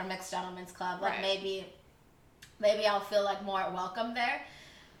club or mixed gentleman's club. Like maybe I'll feel like more welcome there.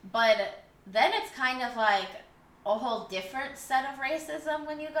 But then it's kind of like a whole different set of racism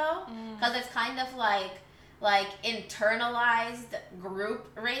when you go, because it's kind of like internalized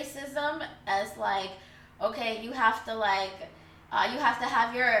group racism as like, okay, you have to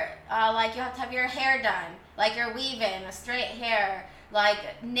have your hair done, like you're weaving, straight hair,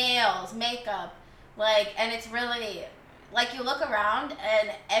 like nails, makeup, like, and it's really like, you look around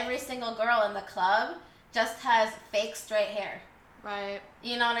and every single girl in the club just has fake straight hair. Right.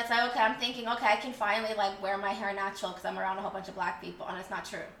 You know, and it's like, okay, I'm thinking, okay, I can finally like wear my hair natural because I'm around a whole bunch of black people, and it's not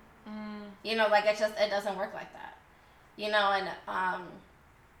true. You know, like, it doesn't work like that. You know, and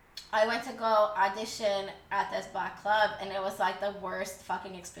I went to go audition at this black club, and it was like the worst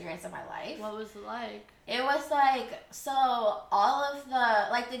fucking experience of my life. What was it like? It was like, so all of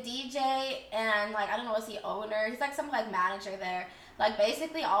the, like, the DJ and, like, I don't know, was the owner, he's like some, like, manager there. Like,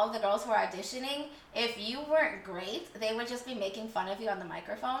 basically all of the girls who were auditioning, if you weren't great, they would just be making fun of you on the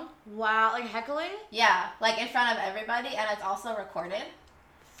microphone. Wow, like heckling? Yeah, like in front of everybody, and it's also recorded.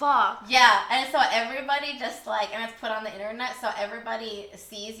 Fuck. Yeah, and so everybody just like, and it's put on the internet, so everybody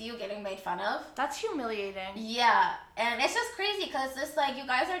sees you getting made fun of. That's humiliating. Yeah, and it's just crazy because it's like, you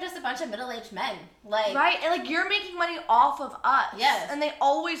guys are just a bunch of middle-aged men. Like, right, and like, you're making money off of us. Yes. And they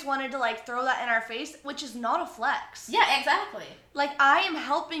always wanted to like throw that in our face, which is not a flex. Yeah, exactly. Like, I am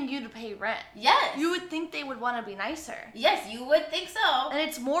helping you to pay rent. Yes. You would think they would want to be nicer. Yes, you would think so. And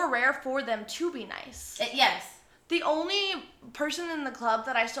it's more rare for them to be nice. Yes. The only person in the club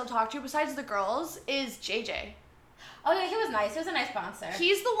that I still talk to besides the girls is JJ. Oh yeah, he was nice. He was a nice bouncer.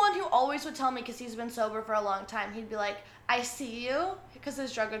 He's the one who always would tell me, because he's been sober for a long time, he'd be like, I see you, because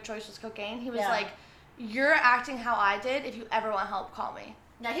his drug of choice was cocaine. He was like, you're acting how I did. If you ever want help, call me.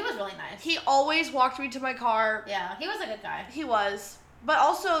 Yeah, he was really nice. He always walked me to my car. Yeah, he was a good guy. He was. But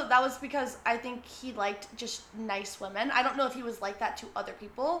also, that was because I think he liked just nice women. I don't know if he was like that to other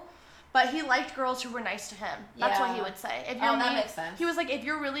people, but he liked girls who were nice to him. That's what he would say. If you're that makes sense. He was like, if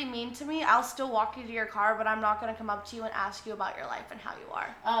you're really mean to me, I'll still walk you to your car, but I'm not going to come up to you and ask you about your life and how you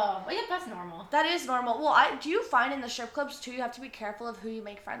are. Oh, well, yeah, that's normal. That is normal. Well, do you find in the strip clubs, too, you have to be careful of who you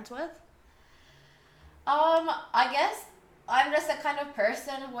make friends with? I guess I'm just the kind of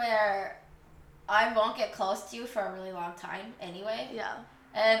person where I won't get close to you for a really long time anyway. Yeah.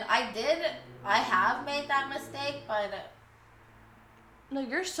 And I have made that mistake, but... No,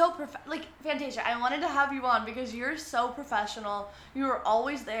 you're so like, Fantasia, I wanted to have you on because you're so professional. You were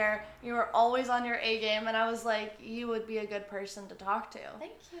always there. You were always on your A game, and I was like, you would be a good person to talk to.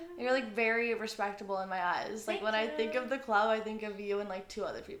 Thank you. You're like very respectable in my eyes. Like, when I think of the club, I think of you and like two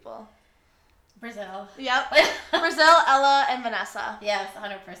other people. Brazil. Yep. Brazil, Ella, and Vanessa. Yes,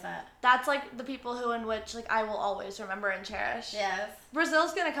 100%. That's like the people who in which like I will always remember and cherish. Yes.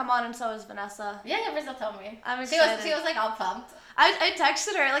 Brazil's gonna come on, and so is Vanessa. Yeah, Brazil told me. I'm excited. She was like all pumped. I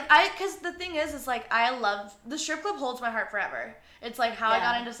texted her because the thing is like I love the strip club holds my heart forever. It's like how I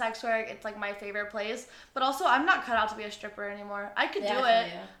got into sex work. It's like my favorite place. But also I'm not cut out to be a stripper anymore. I could do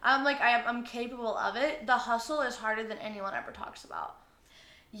it. I'm like I'm capable of it. The hustle is harder than anyone ever talks about.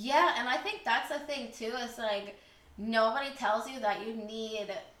 Yeah, and I think that's the thing too. Is like nobody tells you that you need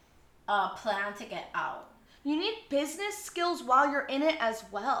a plan to get out. You need business skills while you're in it as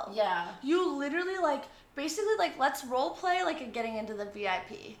well. Yeah. You literally basically let's role play like getting into the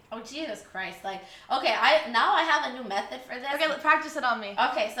VIP. Oh Jesus Christ! Like okay, now I have a new method for this. Okay, practice it on me.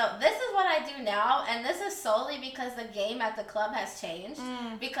 Okay, so this is what I do now, and this is solely because the game at the club has changed.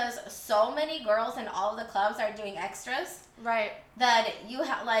 Because so many girls in all the clubs are doing extras. Right. That you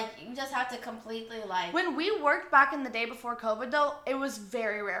you just have to completely When we worked back in the day before COVID though, it was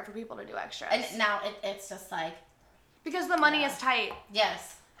very rare for people to do extras. And now it's just because the money is tight.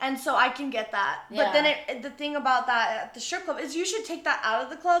 Yes. And so I can get that. Yeah. But then the thing about that at the strip club is you should take that out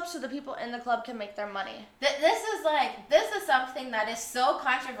of the club so the people in the club can make their money. This is something that is so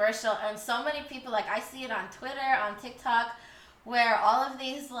controversial, and so many people, I see it on Twitter, on TikTok, where all of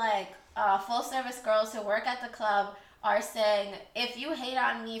these full service girls who work at the club are saying, if you hate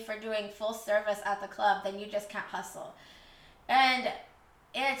on me for doing full service at the club, then you just can't hustle. And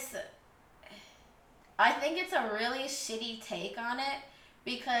I think it's a really shitty take on it,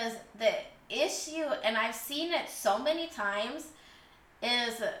 because the issue, and I've seen it so many times,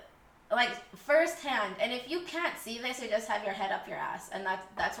 is firsthand. And if you can't see this, you just have your head up your ass, and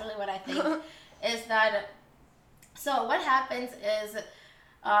that's really what I think. Is that so? What happens is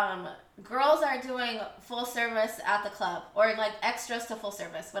girls are doing full service at the club, or extras to full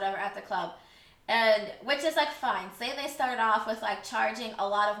service, whatever, at the club. And which is fine. Say they start off with charging a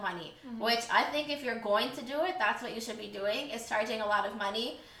lot of money, which I think if you're going to do it, that's what you should be doing, is charging a lot of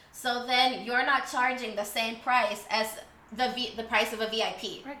money. So then you're not charging the same price as the price of a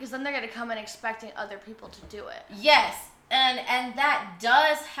VIP. Right, because then they're gonna come in expecting other people to do it. Yes, and that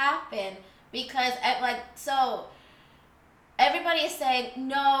does happen, because so everybody is saying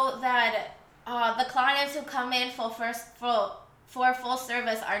no, that the clients who come in for full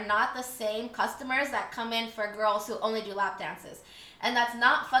service are not the same customers that come in for girls who only do lap dances. And that's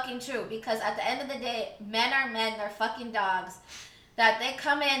not fucking true, because at the end of the day, men are men, they're fucking dogs. That they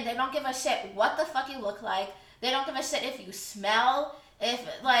come in, they don't give a shit what the fuck you look like. They don't give a shit if you smell, if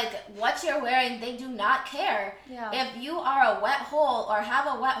what you're wearing, they do not care. Yeah. If you are a wet hole or have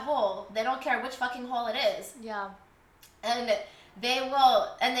a wet hole, they don't care which fucking hole it is. Yeah. And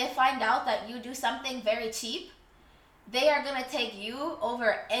they find out that you do something very cheap, they are going to take you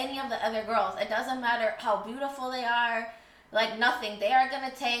over any of the other girls. It doesn't matter how beautiful they are, nothing. They are going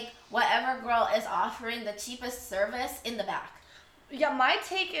to take whatever girl is offering the cheapest service in the back. Yeah, my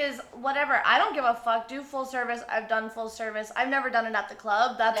take is whatever. I don't give a fuck. Do full service. I've done full service. I've never done it at the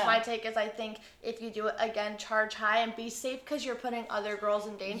club. That's my take, is I think if you do it again, charge high and be safe, because you're putting other girls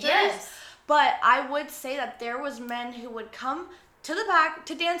in danger. Yes. But I would say that there was men who would come to the back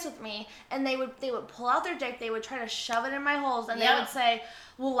to dance with me, and they would pull out their dick, they would try to shove it in my holes, and they would say,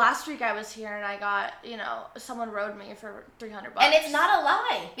 well, last week I was here and I got, someone rode me for $300. And it's not a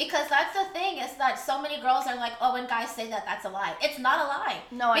lie, because that's the thing, is that so many girls are like, oh, when guys say that, that's a lie. It's not a lie.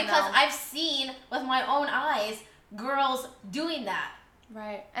 No, I know. Because I've seen with my own eyes girls doing that.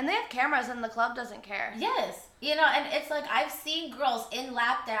 Right. And they have cameras, and the club doesn't care. Yes. And it's I've seen girls in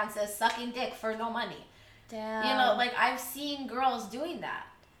lap dances sucking dick for no money. Damn. I've seen girls doing that.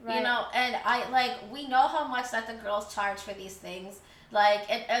 Right. And we know how much that the girls charge for these things.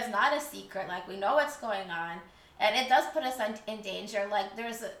 It is not a secret. We know what's going on. And it does put us in danger.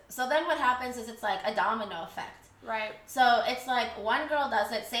 So then what happens is it's a domino effect. Right. So it's one girl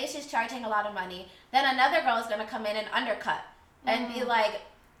does it, say she's charging a lot of money, then another girl is going to come in and undercut and be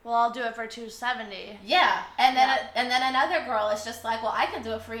well, I'll do it for $270. Yeah, and then another girl is just well, I can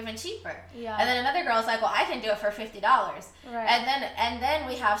do it for even cheaper. Yeah. And then another girl is well, I can do it for $50. Right. And then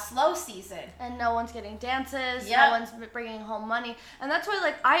we have slow season. And no one's getting dances. Yep. No one's bringing home money. And that's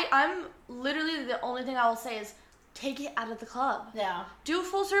why I'm literally, the only thing I will say is take it out of the club. Yeah. Do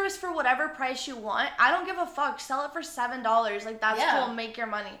full service for whatever price you want. I don't give a fuck. Sell it for $7. That's cool. Make your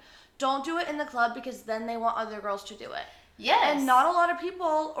money. Don't do it in the club, because then they want other girls to do it. Yes. And not a lot of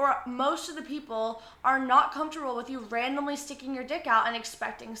people, or most of the people, are not comfortable with you randomly sticking your dick out and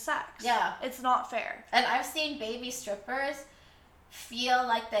expecting sex. Yeah. It's not fair. And I've seen baby strippers feel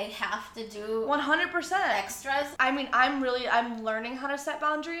like they have to do 100% extras. I mean, I'm learning how to set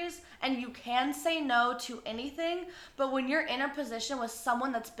boundaries, and you can say no to anything, but when you're in a position with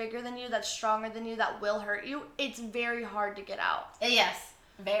someone that's bigger than you, that's stronger than you, that will hurt you, it's very hard to get out. Yes.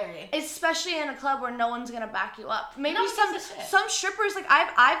 Very. Especially in a club where no one's gonna back you up. Maybe No, some strippers, like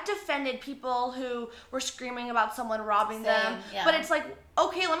I've defended people who were screaming about someone robbing them. Yeah. But it's like,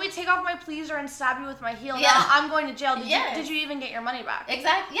 okay, let me take off my pleaser and stab you with my heel. Yeah. Now I'm going to jail. Did you even get your money back?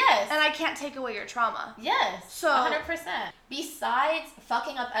 Exactly. Yes. And I can't take away your trauma. Yes. So 100%. Besides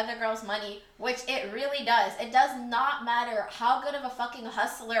fucking up other girls' money, which it really does. It does not matter how good of a fucking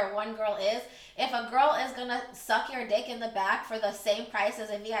hustler one girl is. If a girl is gonna suck your dick in the back for the same price as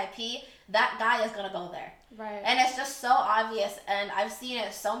a VIP, that guy is gonna go there. Right. And it's just so obvious, and I've seen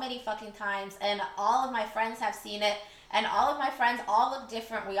it so many fucking times, and all of my friends have seen it, and all of my friends all look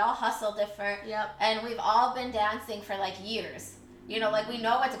different. We all hustle different. Yep. And we've all been dancing for like years. You know, like we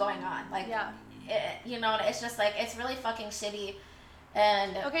know what's going on. Like, yeah. You know, it's just like, it's really fucking shitty.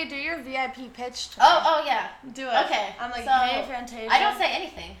 And okay, do your VIP pitch to me. Oh yeah. Do it. Okay. I'm like, so, hey, Fantasia. I don't say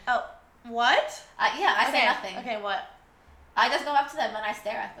anything. Oh, what? Yeah, I say nothing. Okay, what? I just go up to them and I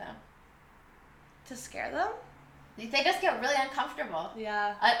stare at them. To scare them? They just get really uncomfortable.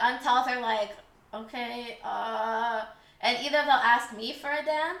 Yeah. Until they're like, okay, and either they'll ask me for a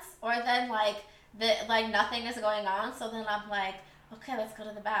dance, or then like nothing is going on, so then I'm like, okay, let's go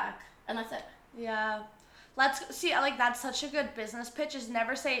to the back, and that's it. Yeah. Let's see, like, that's such a good business pitch, is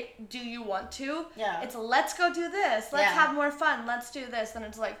never say, do you want to? Yeah. It's let's go do this. Let's have more fun. Let's do this. And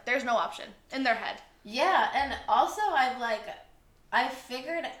it's like, there's no option in their head. Yeah. And also I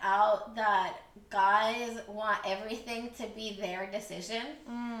figured out that guys want everything to be their decision.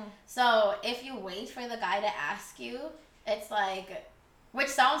 So if you wait for the guy to ask you, it's like, which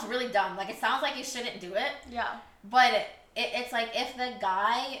sounds really dumb. Like, it sounds like you shouldn't do it. Yeah. But it's like, if the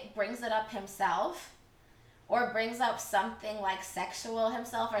guy brings it up himself, or brings up something like sexual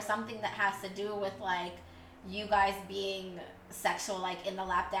himself, or something that has to do with like you guys being sexual, like in the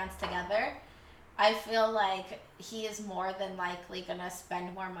lap dance together, I feel like he is more than likely gonna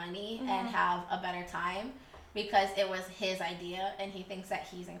spend more money and have a better time, because it was his idea and he thinks that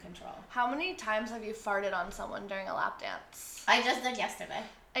he's in control. How many times have you farted on someone during a lap dance? I just did yesterday.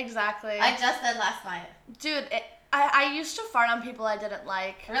 Exactly. I just did last night. Dude, I used to fart on people I didn't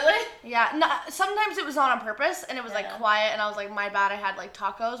like. Really? Yeah. No, sometimes it was not on purpose, and it was like quiet, and I was like, my bad, I had like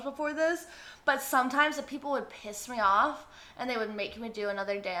tacos before this. But sometimes the people would piss me off, and they would make me do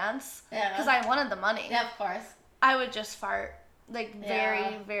another dance. Yeah. Because I wanted the money. Yeah, of course. I would just fart, like,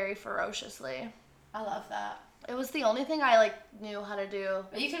 very, very ferociously. I love that. It was the only thing I, like, knew how to do.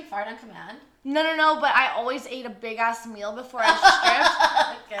 But you can fart on command? No, but I always ate a big-ass meal before I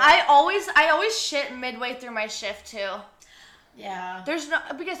stripped. Okay. I always shit midway through my shift, too. Yeah.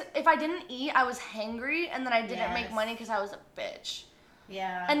 Because if I didn't eat, I was hangry, and then I didn't make money because I was a bitch.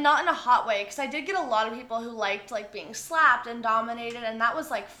 Yeah. And not in a hot way, because I did get a lot of people who liked, like, being slapped and dominated, and that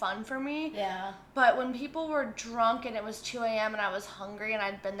was, like, fun for me. Yeah. But when people were drunk and it was 2 a.m. and I was hungry and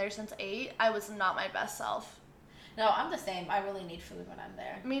I'd been there since 8, I was not my best self. No, I'm the same. I really need food when I'm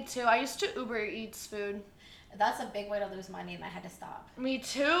there. Me too. I used to Uber Eats food. That's a big way to lose money, and I had to stop. Me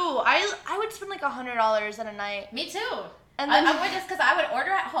too. I would spend like $100 in a night. Me too. And then I would just, because I would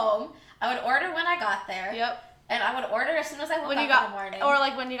order at home. I would order when I got there. Yep. And I would order as soon as I woke up in the morning. Or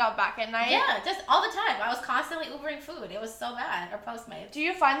like when you got back at night. Yeah, just all the time. I was constantly Ubering food. It was so bad. Or Postmates. Do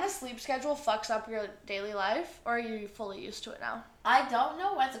you find the sleep schedule fucks up your daily life, or are you fully used to it now? I don't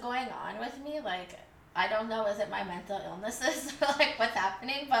know what's going on with me. Like, I don't know, is it my mental illnesses or like what's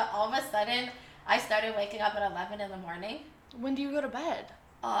happening? But all of a sudden, I started waking up at 11 in the morning. When do you go to bed?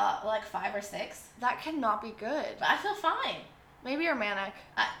 Like 5 or 6. That cannot be good. But I feel fine. Maybe you're manic.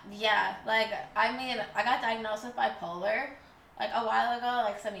 Yeah, like, I mean, I got diagnosed with bipolar, like, a while ago,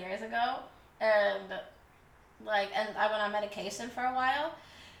 like, some years ago, and I went on medication for a while,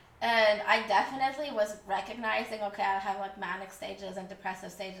 and I definitely was recognizing, okay, I have, like, manic stages and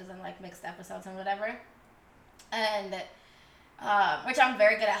depressive stages and, like, mixed episodes and whatever, and, which I'm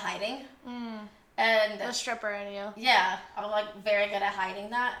very good at hiding. And the stripper in you. Yeah, I'm, like, very good at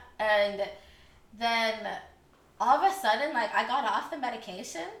hiding that, and then all of a sudden, like, I got off the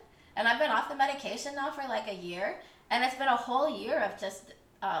medication, and I've been off the medication now for, like, a year, and it's been a whole year of just,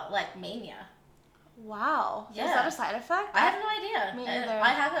 like, mania. Wow. Yeah. Is that a side effect? I have no idea. Me either. I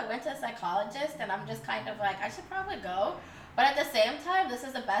haven't went to a psychologist, and I'm just kind of like, I should probably go. But at the same time, this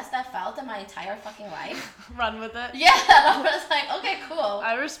is the best I've felt in my entire fucking life. Run with it. Yeah, and I was like, okay, cool.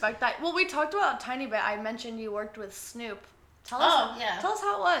 I respect that. Well, we talked about a tiny bit. I mentioned you worked with Snoop. Tell us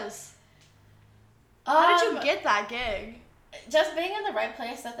how it was. How did you get that gig? just being in the right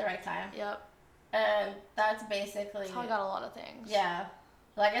place at the right time. Yep. And that's basically... That's how I got a lot of things. Yeah.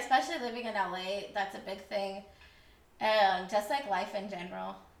 Like, especially living in LA, that's a big thing. And just, like, life in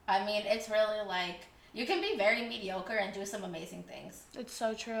general. I mean, it's really, like, you can be very mediocre and do some amazing things. It's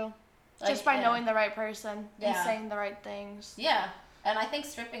so true. Like, just by knowing the right person and Yeah. saying the right things. Yeah. And I think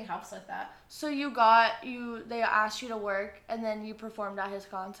stripping helps with that. So they asked you to work and then you performed at his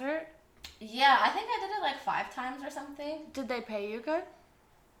concert? Yeah, I think I did it, like, 5 times or something. Did they pay you good?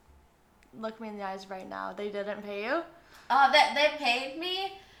 Look me in the eyes right now. They didn't pay you? They paid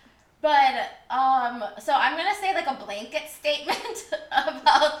me, but, so I'm gonna say, like, a blanket statement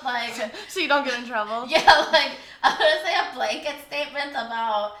about, like... So you don't get in trouble? Yeah, like, I'm gonna say a blanket statement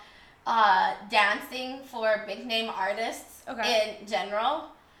about, dancing for big name artists in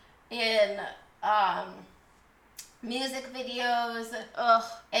general, in, music videos,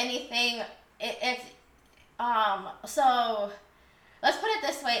 anything. So... Let's put it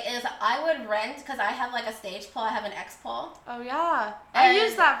this way, is I would rent, because I have, like, a stage pole, I have an X pole. Oh, yeah. I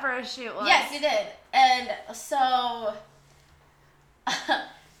used that for a shoot once. Yes, you did. And so,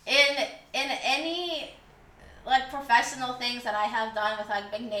 in any, like, professional things that I have done with,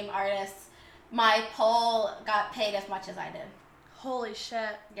 like, big-name artists, my pole got paid as much as I did. Holy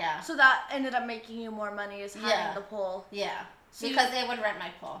shit. Yeah. So that ended up making you more money is having the pole. Yeah. So because they would rent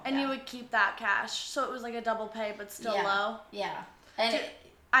my pole. And you would keep that cash. So it was like a double pay, but still low. Yeah. And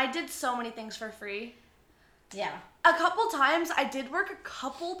I did so many things for free. Yeah. A couple times I did work a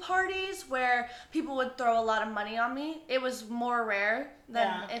couple parties where people would throw a lot of money on me. It was more rare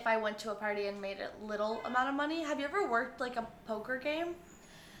than if I went to a party and made a little amount of money. Have you ever worked like a poker game?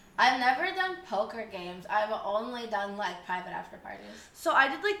 I've never done poker games. I've only done, like, private after parties. So I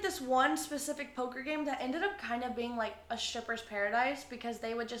did, like, this one specific poker game that ended up kind of being, like, a stripper's paradise because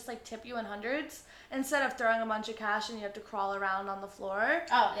they would just, like, tip you in hundreds instead of throwing a bunch of cash and you have to crawl around on the floor.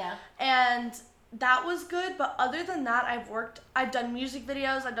 Oh, yeah. And that was good, but other than that, I've done music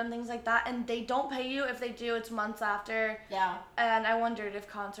videos, I've done things like that, and they don't pay you. If they do, it's months after. Yeah. And I wondered if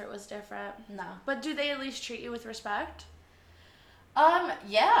concert was different. No. But do they at least treat you with respect?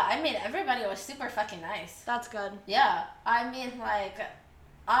 Yeah, I mean, everybody was super fucking nice. That's good. Yeah, I mean, like,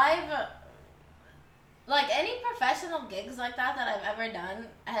 any professional gigs like that I've ever done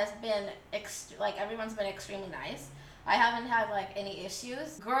has been, everyone's been extremely nice. I haven't had, like, any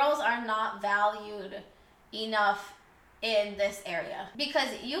issues. Girls are not valued enough in this area. Because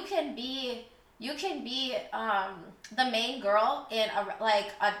you can be, the main girl in,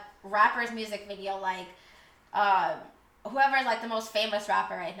 a rapper's music video, like, whoever's, like, the most famous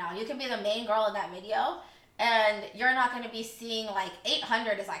rapper right now. You can be the main girl in that video, and you're not going to be seeing, like,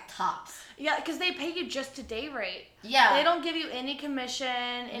 800 is, like, tops. Yeah, because they pay you just to day rate. Yeah. They don't give you any commission,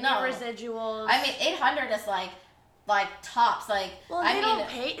 any residuals. I mean, 800 is, like tops. Like, well,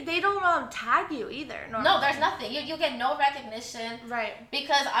 they don't tag you either. Normally. No, there's nothing. You get no recognition. Right.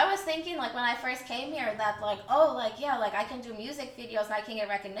 Because I was thinking, like, when I first came here that, like, oh, like, yeah, like, I can do music videos and I can get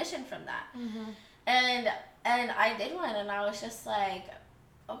recognition from that. Mm-hmm. And I did one, and I was just like,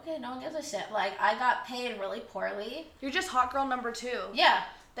 okay, no one gives a shit. Like, I got paid really poorly. You're just hot girl number 2. Yeah.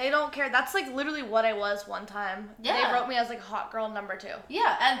 They don't care. That's, like, literally what I was one time. Yeah. They wrote me as, like, hot girl number 2.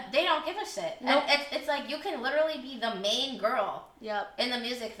 Yeah, and they don't give a shit. Nope. And it's like, you can literally be the main girl. Yep. In the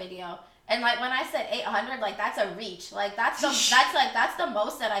music video. And, like, when I said 800, like, that's a reach. Like, that's the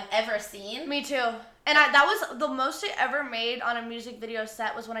most that I've ever seen. Me too. And that was the most I ever made on a music video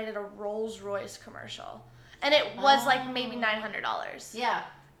set was when I did a Rolls Royce commercial. And it was, like, maybe $900. Yeah.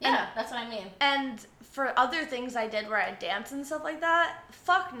 Yeah, that's what I mean. And for other things I did where I dance and stuff like that,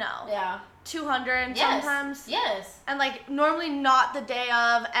 fuck no. Yeah. 200 sometimes. Yes. And, like, normally not the day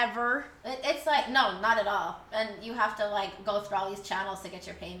of ever. It's like, no, not at all. And you have to, like, go through all these channels to get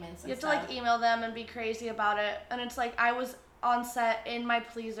your payments and You have stuff. to, like, email them and be crazy about it. And it's like I was on set in my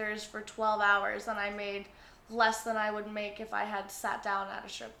pleasers for 12 hours and I made less than I would make if I had sat down at a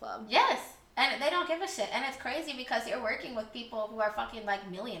strip club. Yes. And they don't give a shit. And it's crazy because you're working with people who are fucking, like,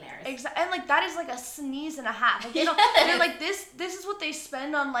 millionaires. Exactly. And, like, that is, like, a sneeze and a half. Like, they don't, Yes. They're like, this is what they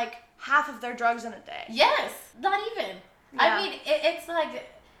spend on, like, half of their drugs in a day. Yes. Not even. Yeah. I mean, it's like,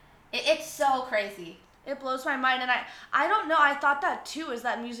 it's so crazy. It blows my mind. And I don't know. I thought that, too, is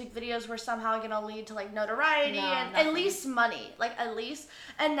that music videos were somehow going to lead to, like, notoriety and at least money. Like, at least.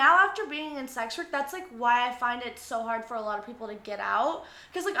 And now after being in sex work, that's, like, why I find it so hard for a lot of people to get out.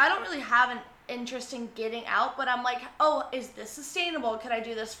 Because, like, I don't really have an interest in getting out, but I'm like, oh, is this sustainable? Could I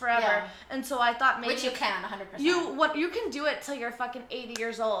do this forever? Yeah. And so I thought maybe which you can 100%. You can do it till you're fucking 80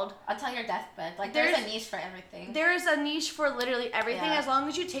 years old. Until your deathbed. Like there's a niche for everything. There is a niche for literally everything. As long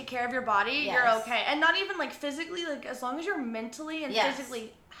as you take care of your body, you're okay. And not even like physically, like as long as you're mentally and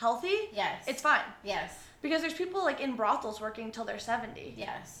physically healthy, it's fine. Yes. Because there's people like in brothels working till they're 70.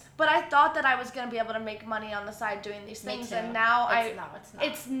 Yes. But I thought that I was going to be able to make money on the side doing these things. And now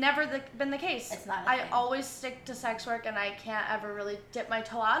it's never been the case. It's not I always stick to sex work, and I can't ever really dip my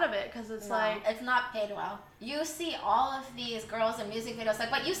toe out of it because it's it's not paid well. You see all of these girls in music videos, like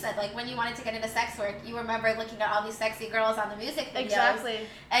what you said, like when you wanted to get into sex work, you remember looking at all these sexy girls on the music videos. Exactly.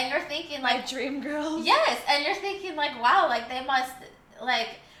 And you're thinking like... my dream girls. Yes, and you're thinking like, wow, like they must, like...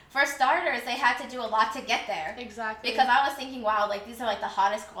 For starters, they had to do a lot to get there. Exactly. Because I was thinking, wow, like these are like the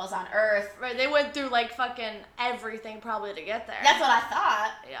hottest girls on earth. Right, they went through like fucking everything probably to get there. That's what I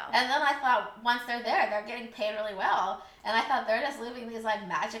thought. Yeah. And then I thought once they're there, they're getting paid really well. And I thought they're just living these like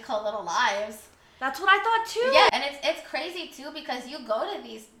magical little lives. That's what I thought too. Yeah, and it's crazy too because you go to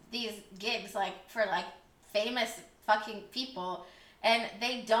these gigs like for like famous fucking people and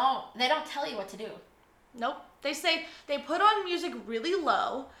they don't tell you what to do. Nope. They put on music really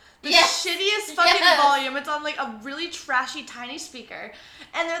low. The shittiest fucking volume. It's on like a really trashy tiny speaker.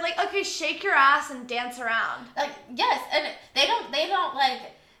 And they're like, okay, shake your ass and dance around. Like, yes, and they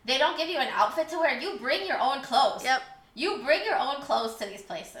don't give you an outfit to wear. You bring your own clothes. Yep. You bring your own clothes to these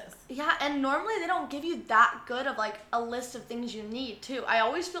places. Yeah, and normally they don't give you that good of like a list of things you need too. I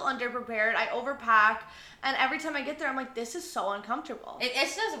always feel underprepared. I overpack. And every time I get there, I'm like, this is so uncomfortable.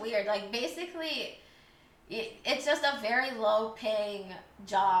 It's just weird. Like, basically... It's just a very low-paying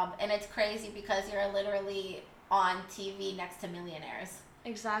job, and it's crazy because you're literally on TV next to millionaires.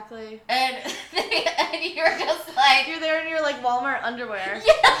 Exactly. And you're just like... You're there in your, like, Walmart underwear.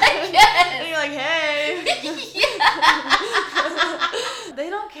 Yes. And you're like, hey. They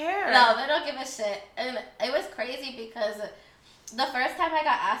don't care. No, they don't give a shit. And it was crazy because the first time I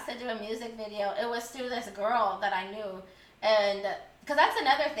got asked to do a music video, it was through this girl that I knew. And... Because that's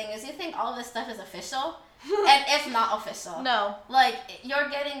another thing, is you think all of this stuff is official, and it's not official. No. Like, you're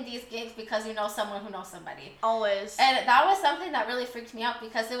getting these gigs because you know someone who knows somebody. Always. And that was something that really freaked me out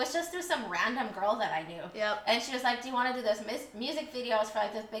because it was just through some random girl that I knew. Yep. And she was like, do you want to do this music videos for,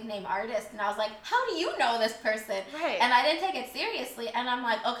 like, this big-name artist? And I was like, how do you know this person? Right. And I didn't take it seriously, and I'm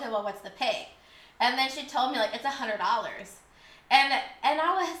like, okay, well, what's the pay? And then she told me, like, it's $100. And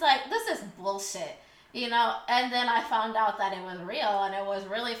I was like, this is bullshit. You know, and then I found out that it was real, and it was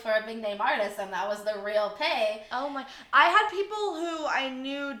really for a big name artist, and that was the real pay. Oh my! I had people who I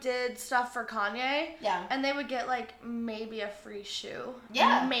knew did stuff for Kanye. Yeah. And they would get like maybe a free shoe.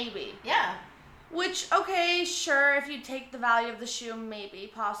 Yeah. Maybe. Yeah. Which, okay, sure, if you take the value of the shoe, maybe,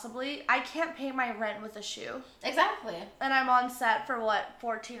 possibly. I can't pay my rent with a shoe. Exactly. And I'm on set for, what,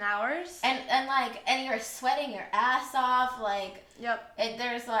 14 hours? And you're sweating your ass off, like... Yep.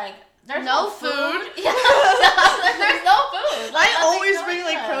 There's, like... There's no food. Yeah. There's no food. Like, I always bring,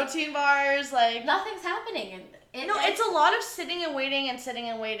 like, protein bars, like... Nothing's happening. It's a lot of sitting and waiting and sitting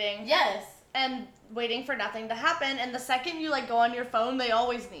and waiting. Yes. And waiting for nothing to happen. And the second you, like, go on your phone, they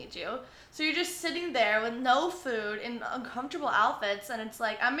always need you. So you're just sitting there with no food in uncomfortable outfits, and it's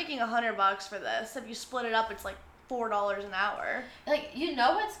like, I'm making $100 for this. If you split it up, it's like $4 an hour. Like, you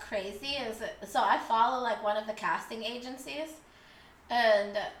know what's crazy is, so I follow, like, one of the casting agencies,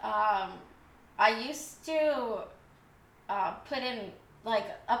 and I used to put in, like,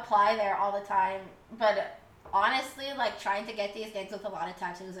 apply there all the time, but honestly, like, trying to get these gigs with a lot of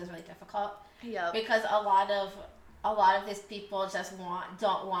tattoos is really difficult. Yep. Because a lot of these people just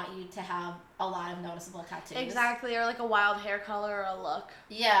don't want you to have a lot of noticeable tattoos. Exactly, or like a wild hair color or a look.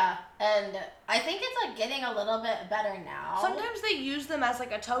 Yeah, and I think it's like getting a little bit better now. Sometimes they use them as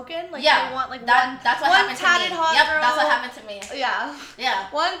like a token. Like yeah, they want like that's what one happened tatted to me. hot yep, girl. That's what happened to me. Yeah. Yeah.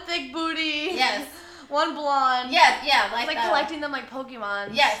 One thick booty. Yes. One blonde. Yeah, like it's like collecting them like Pokemon.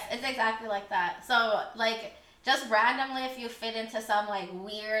 Yes, it's exactly like that. So like just randomly if you fit into some like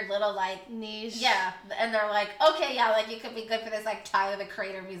weird little like niche. Yeah, and they're like, okay, yeah, like you could be good for this like Tyler the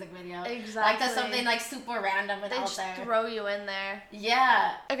Creator music video. Exactly. Like that's something like super random and they out just there. Throw you in there.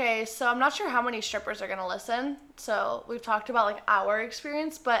 Yeah. Okay, so I'm not sure how many strippers are gonna listen. So we've talked about like our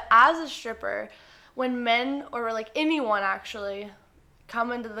experience, but as a stripper, when men or like anyone actually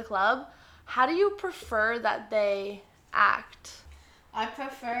come into the club, how do you prefer that they act? I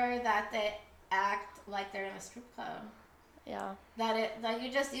prefer that they act like they're in a strip club. Yeah. That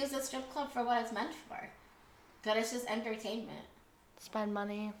you just use the strip club for what it's meant for. That it's just entertainment. Spend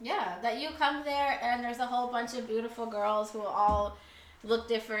money. Yeah, that you come there and there's a whole bunch of beautiful girls who all look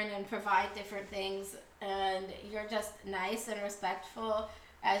different and provide different things, and you're just nice and respectful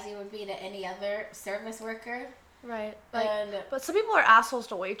as you would be to any other service worker. Right. And but some people are assholes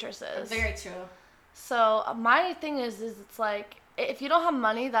to waitresses. Very true. So my thing is it's like, if you don't have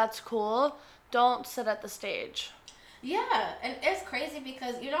money, that's cool. Don't sit at the stage. Yeah, and it's crazy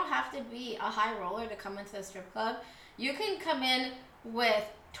because you don't have to be a high roller to come into the strip club. You can come in with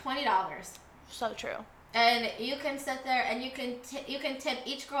 $20. So true. And you can sit there and you can tip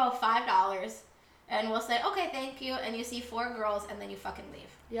each girl $5, and we'll say, okay, thank you, and you see 4 girls, and then you fucking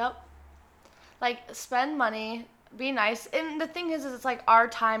leave. Yep. Like, spend money, be nice, and the thing is it's like our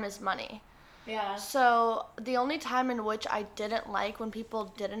time is money. Yeah. So the only time in which I didn't like when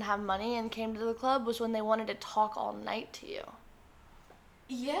people didn't have money and came to the club was when they wanted to talk all night to you.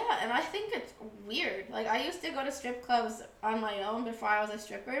 Yeah, and I think it's weird. Like, I used to go to strip clubs on my own before I was a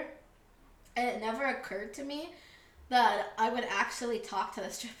stripper, and it never occurred to me that I would actually talk to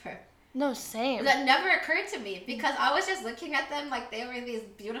the stripper. No, same. That never occurred to me because I was just looking at them like they were these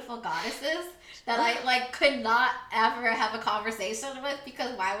beautiful goddesses that I like could not ever have a conversation with,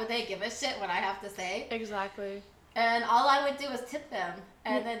 because why would they give a shit what I have to say? Exactly. And all I would do was tip them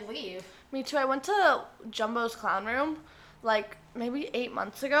and then leave. Me too. I went to Jumbo's Clown Room like maybe 8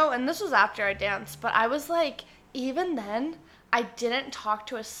 months ago, and this was after I danced, but I was like, even then, I didn't talk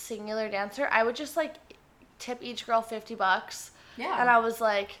to a singular dancer. I would just like tip each girl $50. Yeah. And I was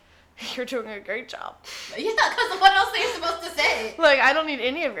like, you're doing a great job. Yeah, because what else are you supposed to say? Like, I don't need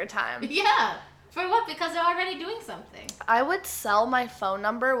any of your time. Yeah. For what? Because they're already doing something. I would sell my phone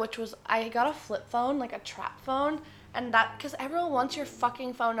number, which was, I got a flip phone, like a trap phone, and that, because everyone wants your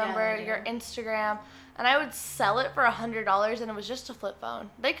fucking phone number, your Instagram, and I would sell it for $100, and it was just a flip phone.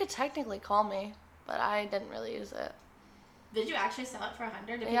 They could technically call me, but I didn't really use it. Did you actually sell it for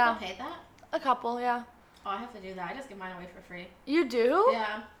 $100? Did Yeah. people pay that? A couple, yeah. Oh, I have to do that. I just give mine away for free. You do?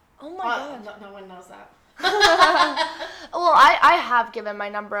 Yeah. Oh my god. No one knows that. Well, I have given my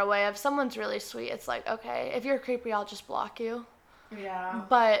number away. If someone's really sweet, it's like, okay, if you're creepy, I'll just block you. Yeah.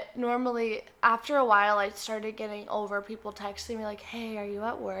 But normally, after a while, I started getting over people texting me like, hey, are you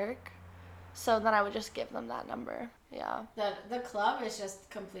at work? So then I would just give them that number. Yeah. The club is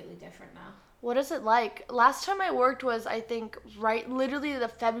just completely different now. What is it like? Last time I worked was, I think, literally the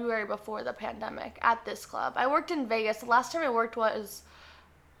February before the pandemic at this club. I worked in Vegas. The last time I worked was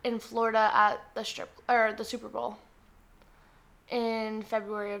in Florida at the the Super Bowl in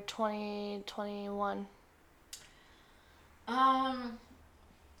February of 2021.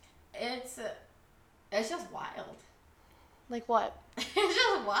 It's just wild. Like what? It's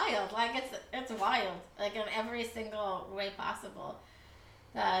just wild. Like it's wild. Like in every single way possible.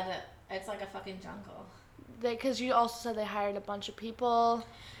 That it's like a fucking jungle. Because you also said they hired a bunch of people.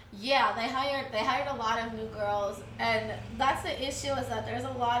 Yeah, they hired a lot of new girls, and that's the issue, is that there's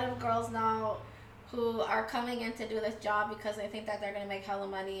a lot of girls now who are coming in to do this job because they think that they're gonna make hella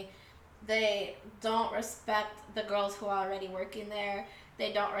money. They don't respect the girls who are already working there.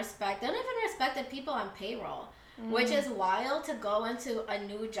 They don't even respect the people on payroll, which is wild to go into a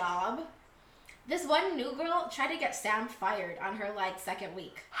new job. This one new girl tried to get Sam fired on her, like, second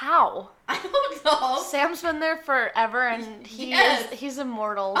week. How? I don't know. Sam's been there forever, and he's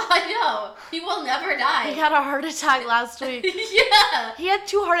immortal. I know. He will never die. He had a heart attack last week. Yeah. He had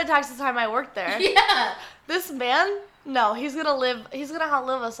 2 heart attacks the time I worked there. Yeah. This man, no, he's gonna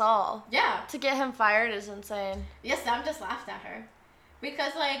outlive us all. Yeah. To get him fired is insane. Yeah, Sam just laughed at her.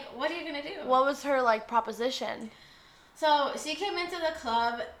 Because, like, what are you gonna do? What was her, like, proposition? So she came into the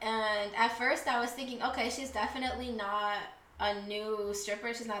club, and at first I was thinking, okay, she's definitely not a new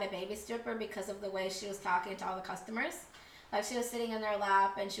stripper. She's not a baby stripper because of the way she was talking to all the customers. Like, she was sitting in their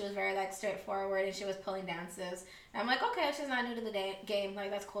lap, and she was very, like, straightforward, and she was pulling dances. And I'm like, okay, she's not new to the game. Like,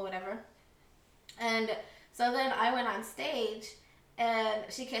 that's cool, whatever. And so then I went on stage, and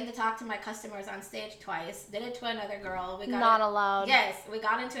she came to talk to my customers on stage twice. Did it to another girl. Not allowed. Yes, we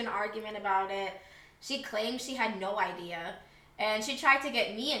got into an argument about it. She claimed she had no idea, and she tried to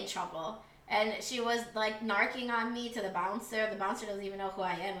get me in trouble, and she was, like, narking on me to the bouncer. The bouncer doesn't even know who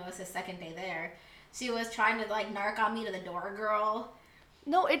I am. It was his second day there. She was trying to, like, narc on me to the door girl.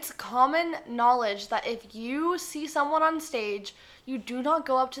 No, it's common knowledge that if you see someone on stage, you do not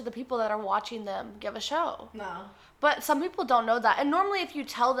go up to the people that are watching them give a show. No. But some people don't know that. And normally if you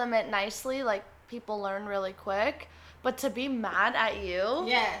tell them it nicely, like, people learn really quick. But to be mad at you?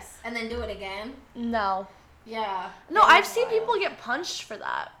 Yes, and then do it again? No. Yeah. No, I've seen people get punched for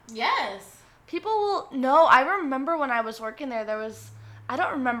that. Yes. People will... No, I remember when I was working there was... I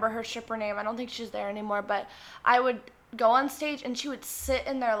don't remember her stripper name. I don't think she's there anymore. But I would go on stage and she would sit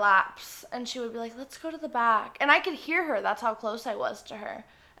in their laps and she would be like, let's go to the back. And I could hear her. That's how close I was to her.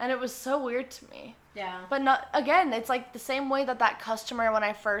 And it was so weird to me. Yeah. But not, again, it's like the same way that customer,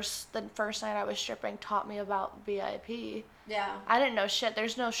 the first night I was stripping, taught me about VIP. Yeah. I didn't know shit.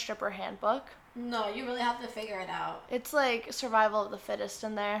 There's no stripper handbook. No, you really have to figure it out. It's like survival of the fittest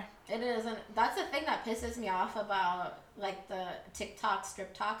in there. It is, and that's the thing that pisses me off about, like, the TikTok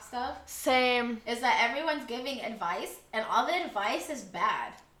strip talk stuff. Same. Is that everyone's giving advice, and all the advice is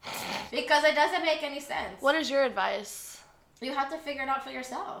bad. Because it doesn't make any sense. What is your advice? You have to figure it out for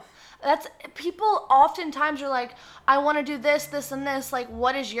yourself. People oftentimes are like, I want to do this, this, and this. Like,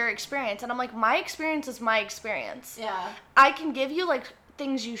 what is your experience? And I'm like, my experience is my experience. Yeah. I can give you, like,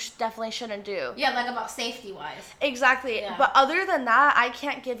 things you definitely shouldn't do. Yeah, like about safety-wise. Exactly. Yeah. But other than that, I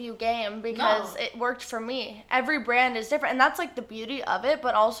can't give you game because it worked for me. Every brand is different. And that's, like, the beauty of it,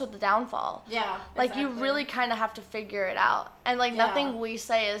 but also the downfall. Yeah, like, you really kind of have to figure it out. And, like, nothing we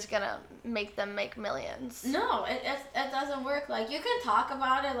say is going to make them make millions. No, it doesn't work. Like, you can talk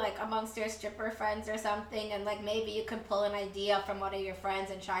about it, like, amongst your stripper friends or something, and, like, maybe you can pull an idea from one of your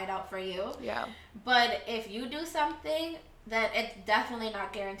friends and try it out for you. Yeah. But if you do something, then it's definitely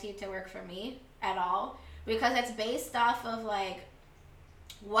not guaranteed to work for me at all, because it's based off of, like,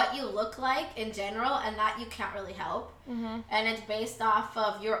 what you look like in general, and that you can't really help. Mm-hmm. And it's based off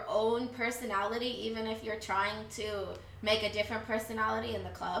of your own personality, even if you're trying to make a different personality in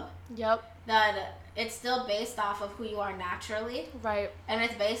the club. Yep. That it's still based off of who you are naturally. Right. And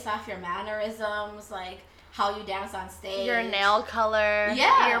it's based off your mannerisms, like how you dance on stage. Your nail color.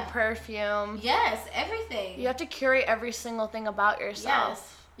 Yeah. Your perfume. Yes, everything. You have to curate every single thing about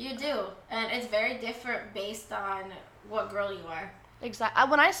yourself. Yes, you do. And it's very different based on what girl you are. Exactly.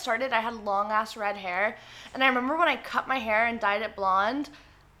 When I started, I had long-ass red hair. And I remember when I cut my hair and dyed it blonde,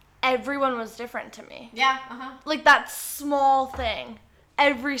 everyone was different to me. Yeah, uh-huh. Like, that small thing.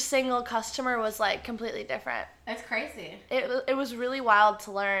 Every single customer was, like, completely different. That's crazy. It was really wild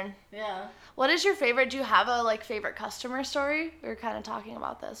to learn. Yeah. What is your favorite? Do you have a, like, favorite customer story? We were kind of talking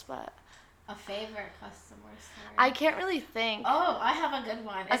about this, but... A favorite customer story? I can't really think. Oh, I have a good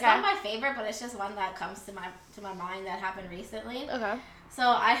one. It's not my favorite, but it's just one that comes to my mind that happened recently. Okay. So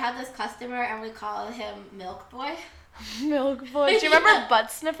I had this customer, and we call him Milk Boy. Milk Boy. Do you remember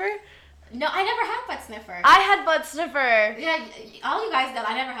Butt Sniffer? No, I never had Butt Sniffer. I had Butt Sniffer. Yeah, all you guys did.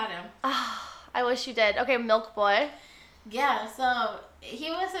 I never had him. I wish you did. Okay, Milk Boy. Yeah, so he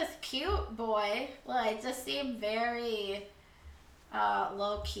was this cute boy. Like, just seemed very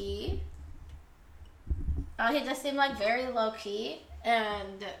low-key. He just seemed, like, very low-key.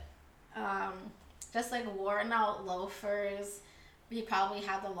 And just, like, worn out loafers. He probably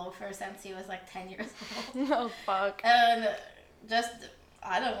had the loafers since he was, like, 10 years old. Oh, fuck. And just...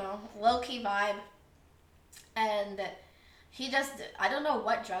 I don't know, low-key vibe. And he just, I don't know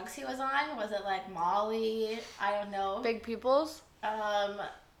what drugs he was on. Was it like Molly? I don't know. Big Peoples? I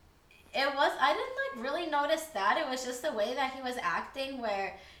didn't like really notice that. It was just the way that he was acting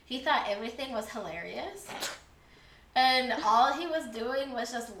where he thought everything was hilarious. And all he was doing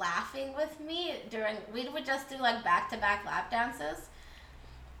was just laughing with me we would just do like back-to-back lap dances.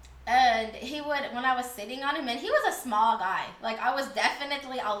 And he would, when I was sitting on him, and he was a small guy. Like, I was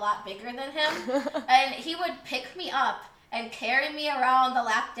definitely a lot bigger than him. And he would pick me up and carry me around the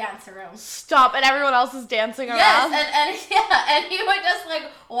lap dance room. Stop, and everyone else is dancing around? Yes, and he would just, like,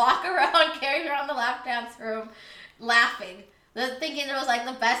 walk around, carry me around the lap dance room, laughing. Thinking it was, like,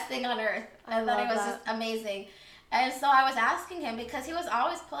 the best thing on earth. I thought it was just amazing. And so I was asking him, because he was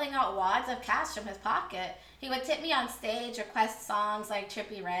always pulling out wads of cash from his pocket. He would tip me on stage, request songs like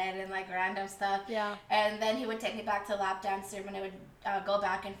Trippie Redd and like random stuff. Yeah. And then he would take me back to the lap dance room, and it would go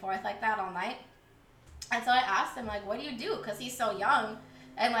back and forth like that all night. And so I asked him, like, what do you do? Because he's so young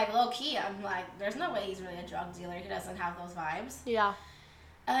and like low key. I'm like, there's no way he's really a drug dealer. He doesn't have those vibes. Yeah.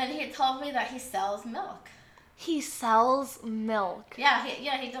 And he told me that he sells milk. He sells milk? Yeah,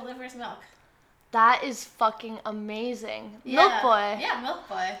 he delivers milk. That is fucking amazing. Yeah. Milk Boy. Yeah, Milk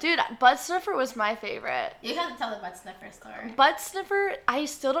Boy. Dude, Butt Sniffer was my favorite. You have to tell the Butt Sniffer story. Butt Sniffer, I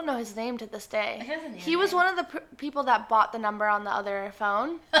still don't know his name to this day. He was one of the people that bought the number on the other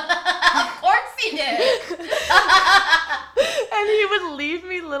phone. Of course he did. And he would leave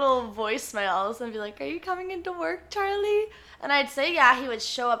me little voicemails and be like, are you coming into work, Charlie? And I'd say, yeah. He would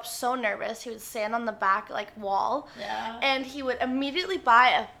show up so nervous. He would stand on the back, like, wall. Yeah. And he would immediately buy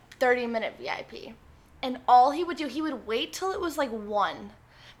a 30-minute VIP. And all he would do, he would wait till it was like 1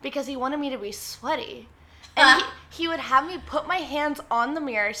 because he wanted me to be sweaty. And he would have me put my hands on the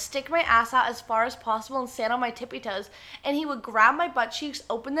mirror, stick my ass out as far as possible, and stand on my tippy toes. And he would grab my butt cheeks,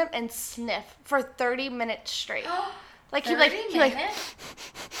 open them, and sniff for 30 minutes straight. Like, 30 he like,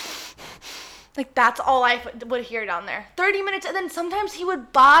 like, that's all I would hear down there. 30 minutes, and then sometimes he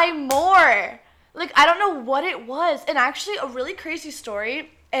would buy more. Like, I don't know what it was. And actually, a really crazy story,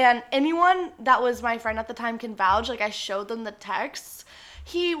 and anyone that was my friend at the time can vouch, like, I showed them the texts.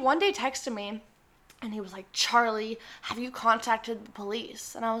 He one day texted me, and he was like, Charlie, have you contacted the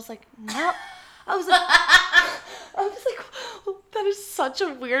police? And I was like, no. I was like, that is such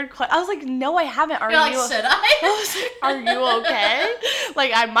a weird question. I was like, no, I haven't. You're like, should I? I was like, are you okay?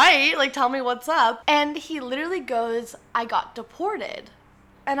 Like, I might. Like, tell me what's up. And he literally goes, I got deported.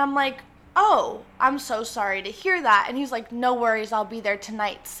 And I'm like, oh, I'm so sorry to hear that. And he's like, no worries, I'll be there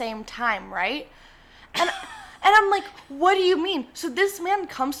tonight, same time, right? And I'm like, what do you mean? So this man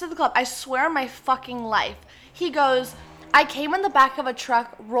comes to the club. I swear on my fucking life. He goes, I came in the back of a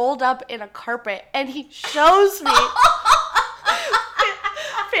truck, rolled up in a carpet, and he shows me...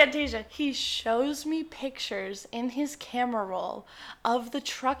 Fantasia. He shows me pictures in his camera roll of the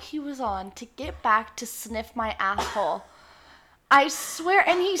truck he was on to get back to sniff my asshole. I swear.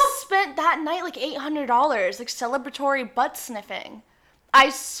 And he spent that night like $800, like celebratory butt sniffing. I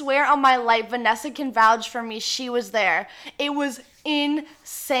swear on my life, Vanessa can vouch for me. She was there. It was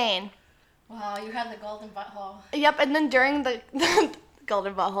insane. Wow, you had the golden butthole. Yep, and then during the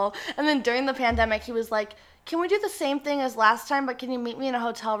golden butthole, and then during the pandemic, he was like, can we do the same thing as last time, but can you meet me in a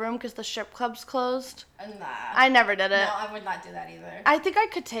hotel room because the strip club's closed? Nah. I never did it. No, I would not do that either. I think I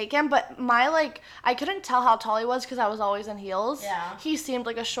could take him, but I couldn't tell how tall he was because I was always in heels. Yeah. He seemed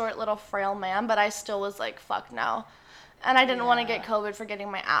like a short, little, frail man, but I still was like, fuck no. And I didn't want to get COVID for getting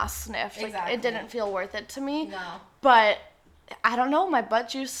my ass sniffed. Exactly. Like, it didn't feel worth it to me. No. But I don't know. My butt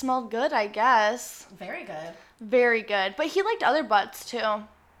juice smelled good, I guess. Very good. Very good. But he liked other butts, too.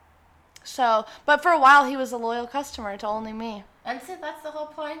 So, but for a while, he was a loyal customer to only me. And see, that's the whole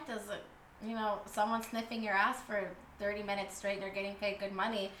point is, someone sniffing your ass for 30 minutes straight, they're getting paid good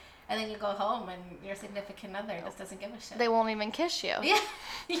money, and then you go home and your significant other just doesn't give a shit. They won't even kiss you. Yeah.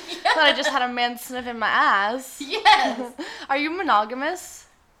 Thought I just had a man sniffing my ass. Yes. Are you monogamous?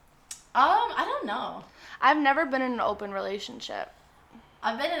 I don't know. I've never been in an open relationship.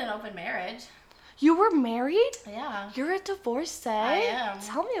 I've been in an open marriage. You were married? Yeah. You're a divorcee? I am.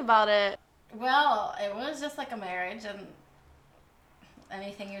 Tell me about it. Well, it was just like a marriage and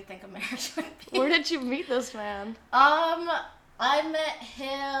anything you'd think a marriage would be. Where did you meet this man? I met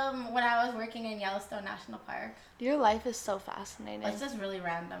him when I was working in Yellowstone National Park. Your life is so fascinating. It's just really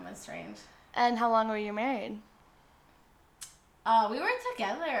random and strange. And how long were you married? We were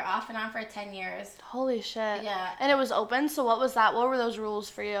together off and on for 10 years. Holy shit. Yeah. And it was open? So what was that? What were those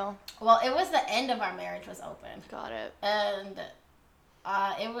rules for you? Well, it was the end of our marriage was open. Got it. And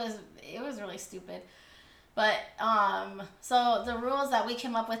it was really stupid. But so the rules that we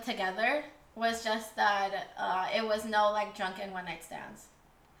came up with together was just that it was no like drunken one night stands.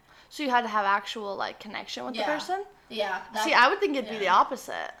 So you had to have actual like connection with the person? Yeah. See, I would think it'd be the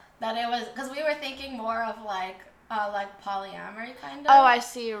opposite. That it was because we were thinking more of like polyamory kind of. Oh, I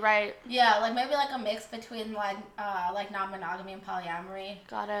see. Right. Yeah, like maybe like a mix between like non-monogamy and polyamory.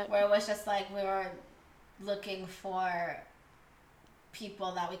 Got it. Where it was just like we were looking for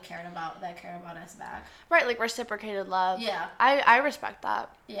people that we cared about us back. Right, like reciprocated love. Yeah. I respect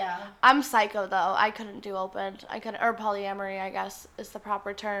that. Yeah. I'm psycho though. I couldn't do open. Or polyamory, I guess is the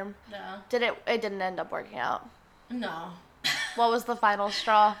proper term. No. It didn't end up working out. No. What was the final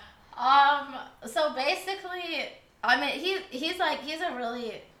straw? So basically, I mean, he's a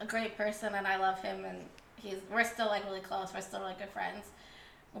really great person and I love him and we're still like really close. We're still really good friends.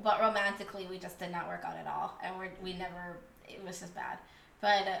 But romantically, we just did not work out at all. And we never, it was just bad.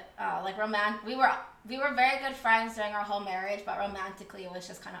 But we were very good friends during our whole marriage, but romantically it was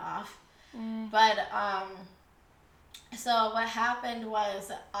just kind of off. But so what happened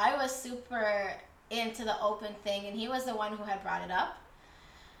was I was super into the open thing and he was the one who had brought it up.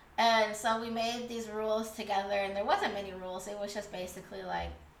 And so we made these rules together and there wasn't many rules. It was just basically like,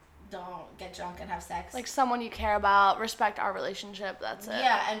 don't get drunk and have sex. Like someone you care about, respect our relationship, that's it.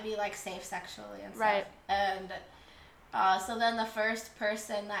 Yeah, and be like safe sexually and stuff. Right. And so then the first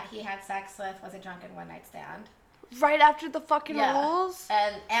person that he had sex with was a drunken one night stand. Right after the fucking rules?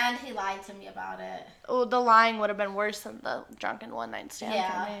 And he lied to me about it. Oh, the lying would have been worse than the drunken one night stand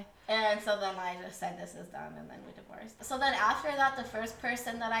for me. And so then I just said this is done and then we divorced. So then after that, the first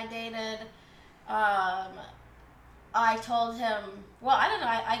person that I dated, I told him, well, I don't know,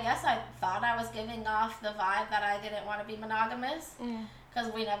 I guess I thought I was giving off the vibe that I didn't want to be monogamous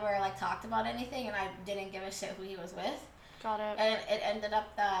because we never like talked about anything and I didn't give a shit who he was with. Got it. And it ended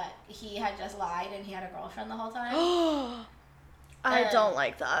up that he had just lied and he had a girlfriend the whole time. I don't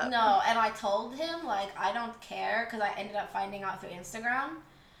like that. No, and I told him, like, I don't care, because I ended up finding out through Instagram.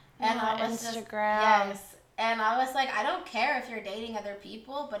 And Yeah, I was Instagram. Yes. And I was like, I don't care if you're dating other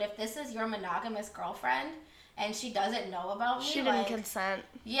people, but if this is your monogamous girlfriend and she doesn't know about me, she didn't consent.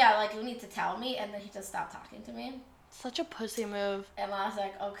 Yeah, like, you need to tell me. And then he just stopped talking to me. Such a pussy move. And I was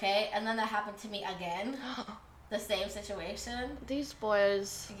like, okay. And then that happened to me again. The same situation. These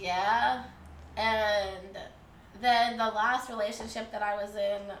boys. Yeah. And then the last relationship that I was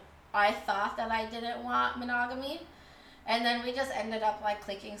in, I thought that I didn't want monogamy. And then we just ended up, like,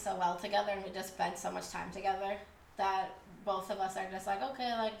 clicking so well together, and we just spent so much time together that both of us are just like,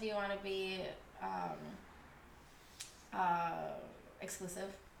 okay, like, do you want to be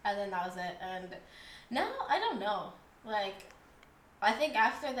exclusive? And then that was it. And now, I don't know. Like, I think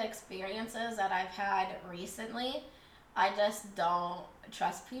after the experiences that I've had recently, I just don't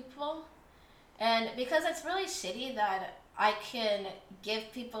trust people. And because it's really shitty that I can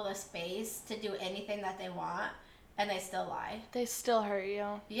give people a space to do anything that they want, and they still lie. They still hurt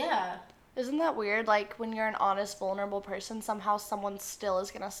you. Yeah. Isn't that weird? Like, when you're an honest, vulnerable person, somehow someone still is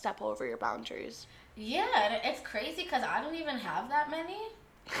going to step over your boundaries. Yeah, and it's crazy because I don't even have that many.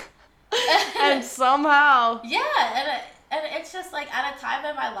 And somehow. Yeah, and it's just, like, at a time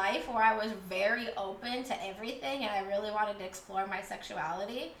in my life where I was very open to everything, and I really wanted to explore my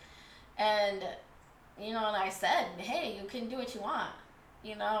sexuality. And, you know, and I said, hey, you can do what you want.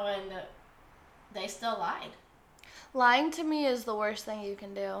 You know, and they still lied. Lying to me is the worst thing you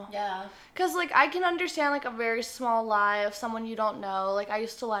can do. Yeah. Because, like, I can understand, like, a very small lie of someone you don't know. Like, I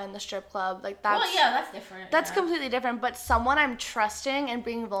used to lie in the strip club. Like, that's... Well, yeah, that's different. That's completely different. But someone I'm trusting and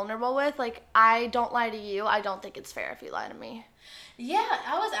being vulnerable with, like, I don't lie to you. I don't think it's fair if you lie to me. Yeah,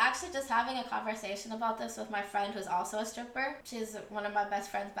 I was actually just having a conversation about this with my friend who's also a stripper. She's one of my best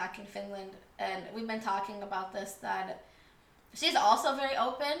friends back in Finland. And we've been talking about this, that she's also very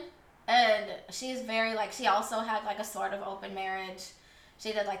open. And she's very, like, she also had, like, a sort of open marriage.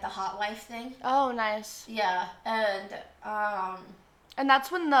 She did, like, the hot wife thing. Oh, nice. Yeah, and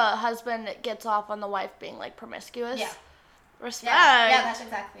that's when the husband gets off on the wife being, like, promiscuous? Yeah. Respect. Yeah, that's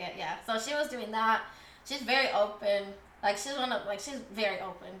exactly it, yeah. So she was doing that. She's very open. Like, she's very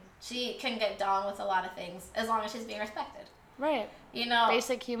open. She can get down with a lot of things as long as she's being respected. Right. You know?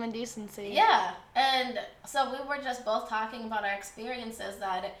 Basic human decency. Yeah. And so we were just both talking about our experiences,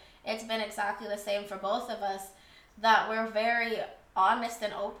 that it's been exactly the same for both of us, that we're very honest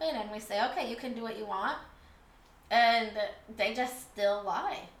and open, and we say, okay, you can do what you want. And they just still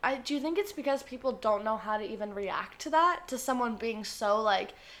lie. Do you think it's because people don't know how to even react to that? To someone being so,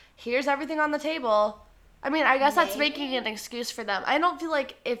 like, here's everything on the table. I mean, I guess that's making an excuse for them. I don't feel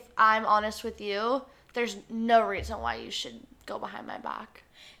like if I'm honest with you, there's no reason why you should go behind my back.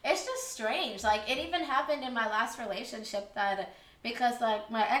 It's just strange. Like, it even happened in my last relationship that, because,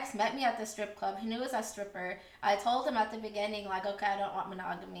 like, my ex met me at the strip club. He knew I was a stripper. I told him at the beginning, like, okay, I don't want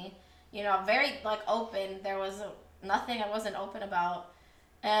monogamy. You know, very, like, open. There was nothing I wasn't open about.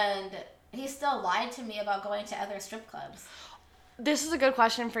 And he still lied to me about going to other strip clubs. This is a good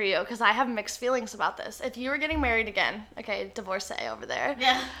question for you, because I have mixed feelings about this. If you were getting married again, okay, divorcee over there.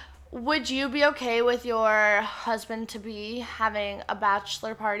 Yeah. Would you be okay with your husband to be having a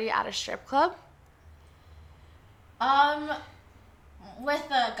bachelor party at a strip club? With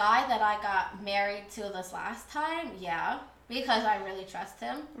the guy that I got married to this last time, yeah. Because I really trust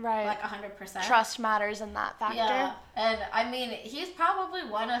him. Right. Like, 100%. Trust matters in that factor. Yeah. And, I mean, he's probably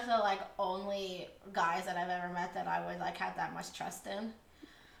one of the, like, only guys that I've ever met that I would, like, have that much trust in.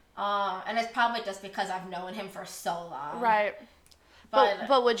 And it's probably just because I've known him for so long. Right.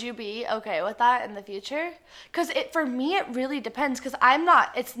 But would you be okay with that in the future? Because for me, it really depends. Because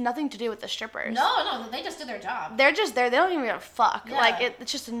it's nothing to do with the strippers. No, they just do their job. They're just there. They don't even give a fuck. Yeah. Like,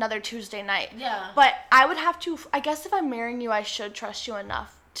 it's just another Tuesday night. Yeah. But I would have to, I guess if I'm marrying you, I should trust you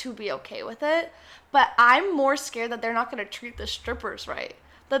enough to be okay with it. But I'm more scared that they're not going to treat the strippers right.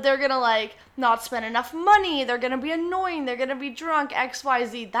 That they're going to, like, not spend enough money. They're going to be annoying. They're going to be drunk,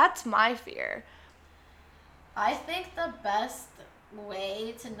 XYZ. That's my fear. I think the best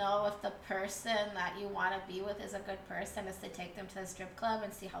way to know if the person that you want to be with is a good person is to take them to the strip club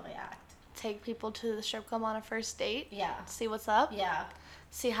and see how they act. Take people to the strip club on a first date? Yeah. See what's up? Yeah.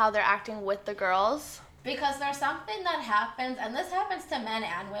 See how they're acting with the girls? Because there's something that happens, and this happens to men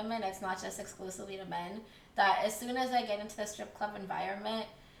and women, it's not just exclusively to men, that as soon as they get into the strip club environment,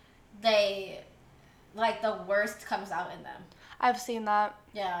 they, like, the worst comes out in them. I've seen that.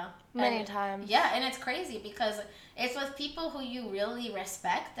 Yeah. Many times. Yeah, and it's crazy because it's with people who you really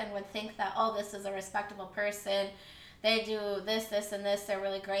respect and would think that, oh, this is a respectable person. They do this, and this. They're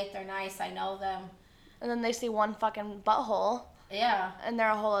really great. They're nice. I know them. And then they see one fucking butthole. Yeah. And they're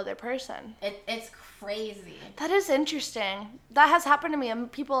a whole other person. It's crazy. That is interesting. That has happened to me,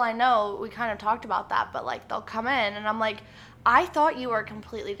 and people I know, we kind of talked about that, but like they'll come in and I'm like, I thought you were a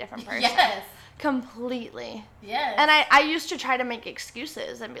completely different person. Yes. Completely. Yes. And I used to try to make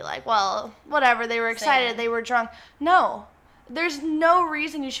excuses and be like, well, whatever, they were excited, Same. they were drunk. No. There's no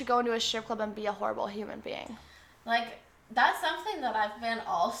reason you should go into a strip club and be a horrible human being. Like, that's something that I've been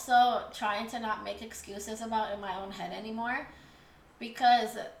also trying to not make excuses about in my own head anymore.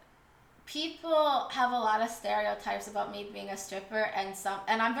 Because people have a lot of stereotypes about me being a stripper,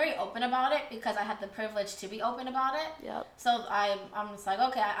 and I'm very open about it because I had the privilege to be open about it. Yep. So I'm just like,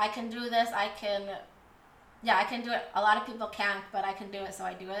 okay, I can do this. I can do it. A lot of people can't, but I can do it, so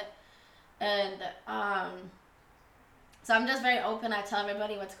I do it. And so I'm just very open. I tell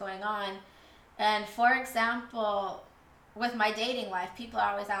everybody what's going on. And for example, with my dating life, people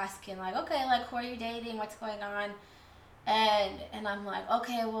are always asking like, okay, like who are you dating? What's going on? And I'm like,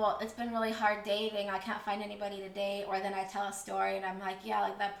 okay, well, it's been really hard dating. I can't find anybody to date. Or then I tell a story and I'm like, yeah,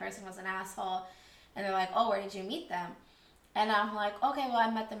 like that person was an asshole. And they're like, oh, where did you meet them? And I'm like, okay, well,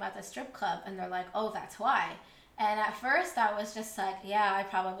 I met them at the strip club. And they're like, oh, that's why. And at first I was just like, yeah, I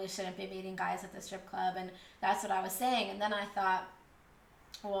probably shouldn't be meeting guys at the strip club. And that's what I was saying. And then I thought,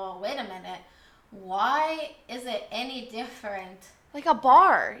 well, wait a minute. Why is it any different? Like a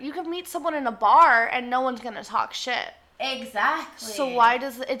bar. You can meet someone in a bar and no one's going to talk shit. Exactly. So why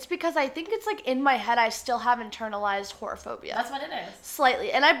it's because I think it's like in my head I still have internalized whorephobia. That's what it is.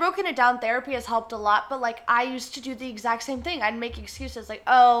 Slightly. And I've broken it down. Therapy has helped a lot, but like I used to do the exact same thing. I'd make excuses like,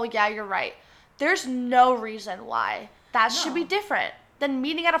 oh yeah, you're right. There's no reason why that should be different than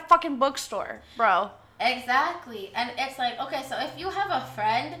meeting at a fucking bookstore, bro. Exactly. And it's like, okay, so if you have a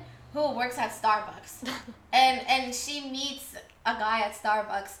friend who works at Starbucks and she meets a guy at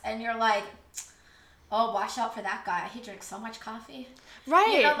Starbucks and you're like, oh, watch out for that guy. He drinks so much coffee.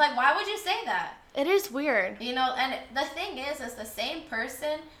 Right. You know, like, why would you say that? It is weird. You know, and the thing is the same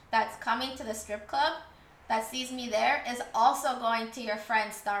person that's coming to the strip club that sees me there is also going to your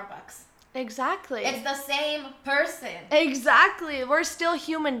friend's Starbucks. Exactly. It's the same person. Exactly. We're still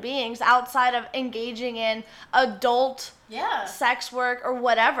human beings outside of engaging in adult sex work or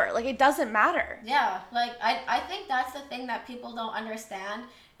whatever. Like, it doesn't matter. Yeah. Like, I think that's the thing that people don't understand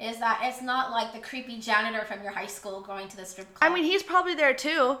is that it's not like the creepy janitor from your high school going to the strip club. I mean, he's probably there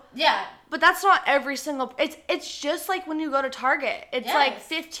too. Yeah. But that's not every single... It's just like when you go to Target. It's like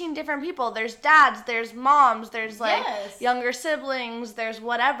 15 different people. There's dads, there's moms, there's like younger siblings, there's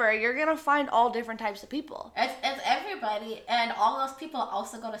whatever. You're going to find all different types of people. It's everybody. And all those people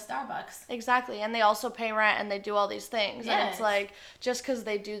also go to Starbucks. Exactly. And they also pay rent and they do all these things. Yes. And it's like, just because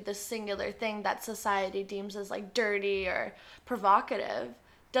they do this singular thing that society deems as like dirty or provocative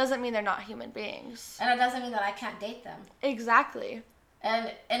doesn't mean they're not human beings. And it doesn't mean that I can't date them. Exactly.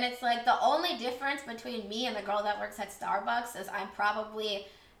 And it's like the only difference between me and the girl that works at Starbucks is I'm probably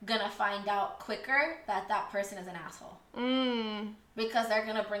gonna find out quicker that that person is an asshole. Because they're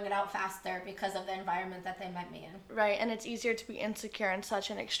gonna bring it out faster because of the environment that they met me in. Right, and it's easier to be insecure in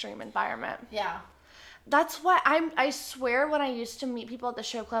such an extreme environment. Yeah. That's why I swear when I used to meet people at the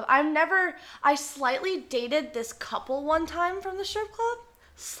strip club, I slightly dated this couple one time from the strip club.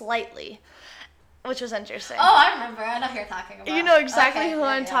 Slightly, which was interesting. Oh, I remember. I know who you're talking about. You know exactly who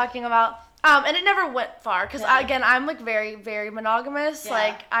I'm talking about. And it never went far because again, I'm like very, very monogamous. Yeah.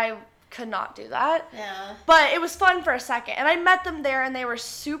 Like I could not do that. Yeah. But it was fun for a second, and I met them there, and they were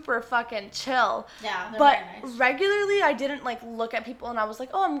super fucking chill. Yeah. They're but very nice. Regularly, I didn't like look at people and I was like,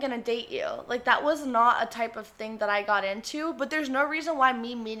 oh, I'm gonna date you. Like that was not a type of thing that I got into. But there's no reason why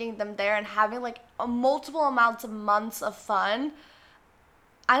me meeting them there and having like multiple amounts of months of fun.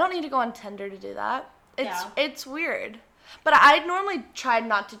 I don't need to go on Tinder to do that. It's weird. But I normally tried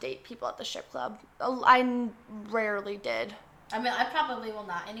not to date people at the strip club. I rarely did. I mean, I probably will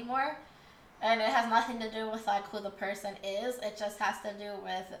not anymore. And it has nothing to do with like who the person is. It just has to do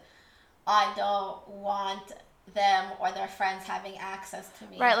with I don't want them or their friends having access to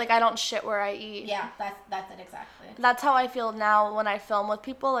me. Right, like I don't shit where I eat. Yeah, that's it exactly. That's how I feel now when I film with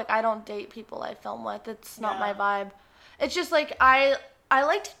people. Like I don't date people I film with. It's not my vibe. It's just like I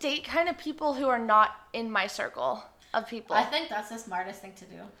like to date kind of people who are not in my circle of people. I think that's the smartest thing to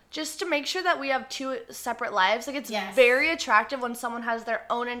do. Just to make sure that we have two separate lives. Like, it's very attractive when someone has their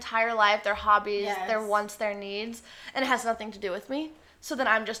own entire life, their hobbies, their wants, their needs, and it has nothing to do with me. So then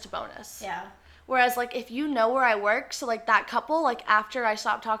I'm just a bonus. Yeah. Whereas, like, if you know where I work, so, like, that couple, like, after I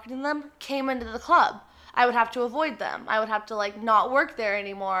stopped talking to them, came into the club, I would have to avoid them. I would have to, like, not work there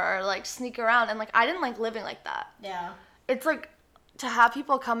anymore or, like, sneak around. And, like, I didn't like living like that. Yeah. It's, like, to have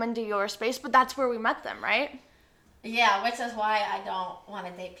people come into your space, but that's where we met them, right? Yeah, which is why I don't want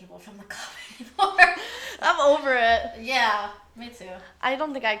to date people from the club anymore. I'm over it. Yeah, me too. I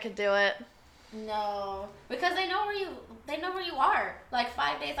don't think I could do it. No, because they know where you are, like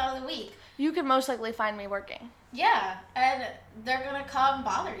 5 days out of the week. You could most likely find me working. Yeah, and they're gonna come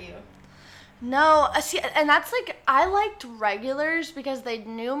bother you. No, see, and that's like, I liked regulars because they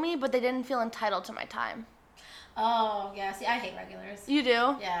knew me, but they didn't feel entitled to my time. Oh, yeah, see, I hate regulars. You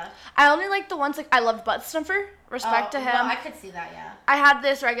do? Yeah. I only like the ones, like, I loved Butt Sniffer. Respect to him. Well, I could see that, yeah. I had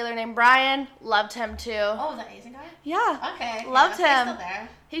this regular named Brian. Loved him, too. Oh, the Asian guy? Yeah. Okay. Loved him. He's still there.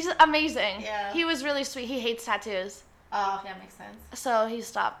 He's amazing. Yeah. He was really sweet. He hates tattoos. Oh, yeah, makes sense. So he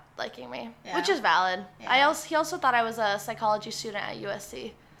stopped liking me, Yeah. which is valid. Yeah. He also thought I was a psychology student at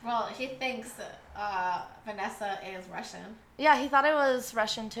USC. Well, he thinks Vanessa is Russian. Yeah, he thought I was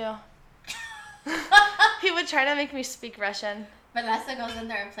Russian, too. He would try to make me speak Russian. Vanessa goes in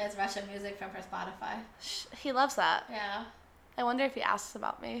there and plays Russian music from her Spotify. He loves that. Yeah, I wonder if he asks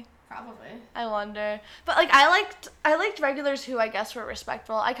about me. probably. I wonder. But like I liked regulars who I guess were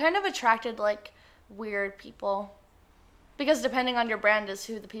respectful. I kind of attracted like weird people. Because depending on your brand is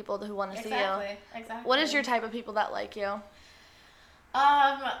who the people who want to see you. Exactly. What is your type of people that like you?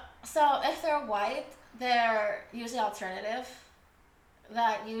 So if they're white, they're usually alternative.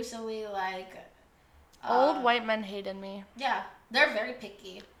 That usually like Old white men hated me. Yeah, they're very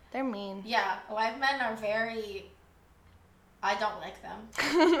picky. They're mean. Yeah, white men are very. I don't like them.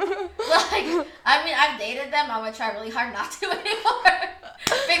 Like, I mean, I've dated them. I'm gonna try really hard not to anymore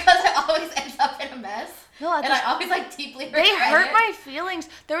because I always end up in a mess. No, I always like deeply regret they hurt it. my feelings.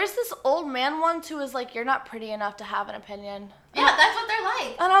 There was this old man once who was like, "You're not pretty enough to have an opinion." Yeah, that's what they're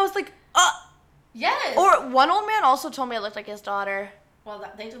like. And I was like, Yes. Or one old man also told me I looked like his daughter. Well,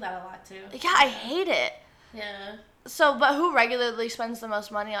 they do that a lot too. Yeah, I hate it. Yeah. So, but who regularly spends the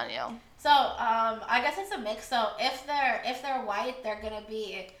most money on you? So, I guess it's a mix. So, if they're white, they're gonna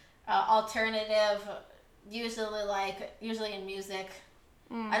be alternative, usually in music.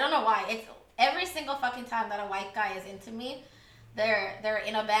 I don't know why. It's every single fucking time that a white guy is into me, they're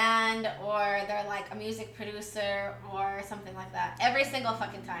in a band or they're like a music producer or something like that. Every single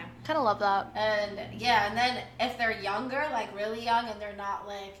fucking time. Kind of love that. And yeah, and then if they're younger, like really young, and they're not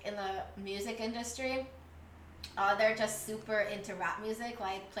like in the music industry, they're just super into rap music,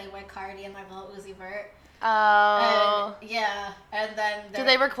 like Playboi Carti and like Lil Uzi Vert. Oh. And, yeah, and then do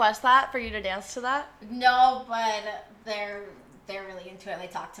they request that for you to dance to that? No, but they're really into it. They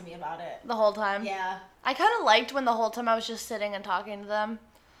talk to me about it the whole time. Yeah. I kind of liked when the whole time I was just sitting and talking to them.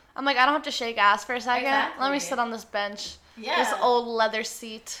 I'm like, I don't have to shake ass for a second. Exactly. Let me sit on this bench. Yeah. This old leather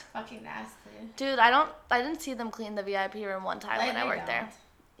seat. Fucking nasty. Dude, I didn't see them clean the VIP room one time when I worked there.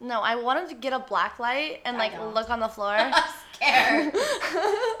 No, I wanted to get a black light and like look on the floor. I'm scared.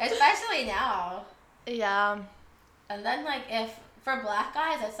 Especially now. Yeah. And then like if for black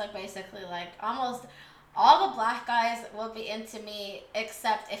guys, it's like basically like almost all the black guys will be into me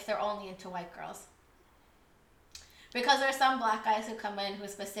except if they're only into white girls. Because there's some black guys who come in who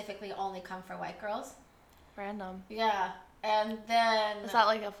specifically only come for white girls. Random. Yeah. And then... Is that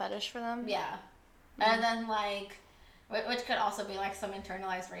like a fetish for them? Yeah. Mm-hmm. And then like... Which could also be like some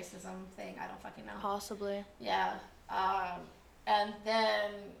internalized racism thing. I don't fucking know. Possibly. Yeah. And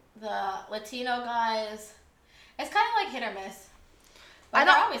then the Latino guys... It's kind of like hit or miss. But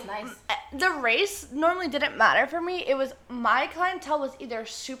they're always nice. The race normally didn't matter for me. It was my clientele was either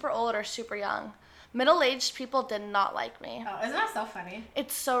super old or super young. Middle-aged people did not like me. Oh, isn't that so funny?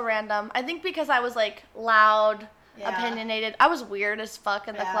 It's so random. I think because I was like loud, opinionated. I was weird as fuck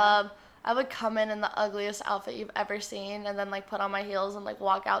in the club. I would come in the ugliest outfit you've ever seen and then like put on my heels and like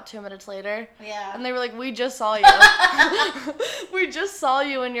walk out 2 minutes later. Yeah. And they were like, we just saw you. We just saw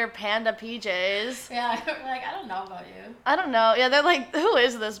you in your panda PJs. Yeah, like, I don't know about you. I don't know. Yeah, they're like, who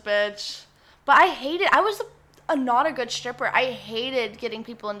is this bitch? But I hated I was not a good stripper. I hated getting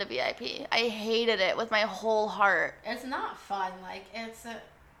people into VIP. I hated it with my whole heart. It's not fun. Like, it's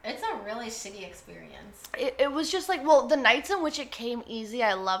a really shitty experience. It was just like, well, the nights in which it came easy,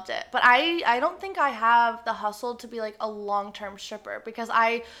 I loved it. But I don't think I have the hustle to be like a long-term stripper because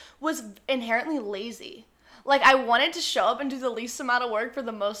I was inherently lazy. Like, I wanted to show up and do the least amount of work for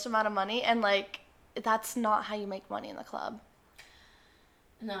the most amount of money. And like, that's not how you make money in the club.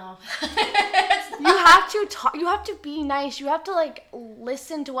 No. You have to talk. You have to be nice. You have to like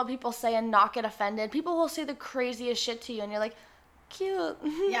listen to what people say and not get offended. People will say the craziest shit to you and you're like, cute.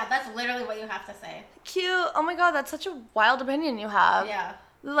 Yeah, that's literally what you have to say. Cute. Oh my god, that's such a wild opinion you have. Yeah.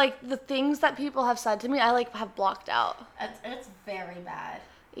 Like, the things that people have said to me, I like have blocked out. It's very bad.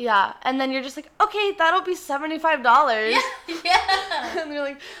 Yeah, and then you're just like, okay, that'll be $75. Yeah. And you're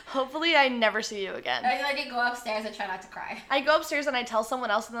like, hopefully I never see you again. And then you go upstairs and try not to cry. I go upstairs and I tell someone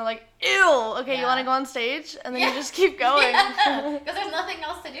else and they're like, ew, okay, you want to go on stage? And then you just keep going. Because there's nothing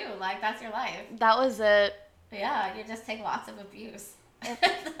else to do. Like, that's your life. That was it. Yeah, you just take lots of abuse. And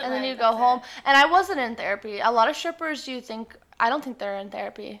then you go home. And I wasn't in therapy. A lot of strippers, I don't think they're in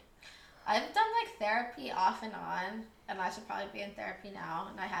therapy. I've done like therapy off and on, and I should probably be in therapy now,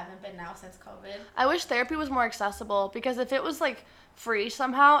 and I haven't been now since COVID. I wish therapy was more accessible, because if it was like free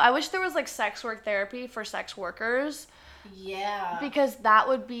somehow, I wish there was like sex work therapy for sex workers. Yeah. Because that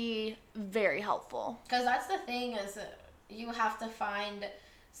would be very helpful. Because that's the thing, is you have to find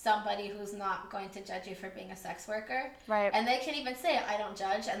somebody who's not going to judge you for being a sex worker. Right. And they can even say, I don't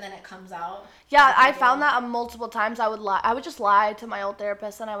judge, and then it comes out. Yeah, I found that multiple times. I would just lie to my old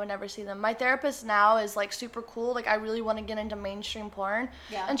therapist and I would never see them. My therapist now is like super cool. Like, I really want to get into mainstream porn.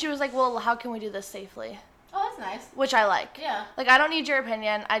 Yeah. And she was like, well, how can we do this safely? Oh, that's nice. Which I like. Yeah. Like, I don't need your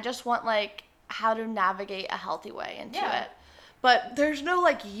opinion. I just want like how to navigate a healthy way into it. But there's no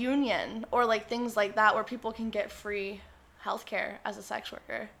like union or like things like that where people can get free healthcare as a sex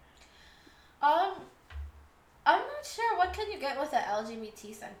worker. I'm not sure. What can you get with the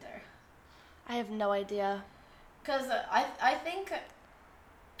LGBT center? I have no idea. Because I think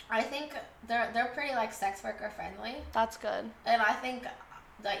they're pretty like sex worker friendly. That's good. And I think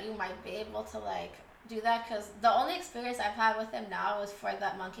that you might be able to like do that, because the only experience I've had with them now was for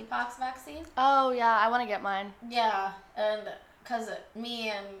that monkeypox vaccine. Oh yeah, I want to get mine. Yeah, and because me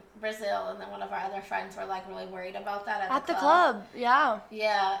and Brazil and then one of our other friends were like really worried about that at the club. Yeah.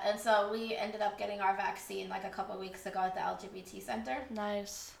 Yeah, and so we ended up getting our vaccine like a couple weeks ago at the LGBT center.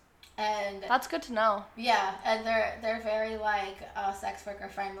 Nice. And that's good to know. Yeah, and they're very like sex worker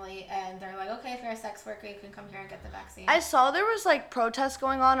friendly, and they're like, okay, if you're a sex worker, you can come here and get the vaccine. I saw there was like protests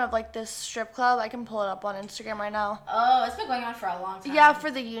going on of like this strip club. I can pull it up on Instagram right now. Oh, it's been going on for a long time. Yeah,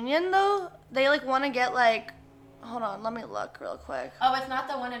 for the union though, they like want to get like, hold on, let me look real quick. Oh, it's not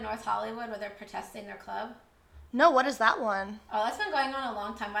the one in North Hollywood where they're protesting their club? No, what is that one? Oh, that's been going on a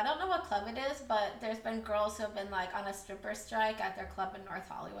long time. I don't know what club it is, but there's been girls who have been like on a stripper strike at their club in North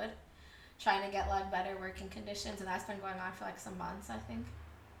Hollywood, trying to get like better working conditions, and that's been going on for like some months, I think.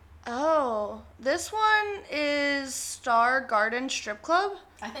 Oh, this one is Star Garden Strip Club.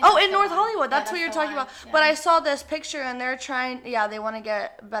 I think in North Hollywood. That's what you're talking about. Yeah. But I saw this picture and they're trying, they want to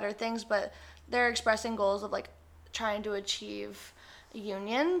get better things, but they're expressing goals of like trying to achieve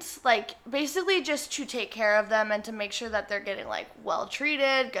unions, like basically just to take care of them and to make sure that they're getting like well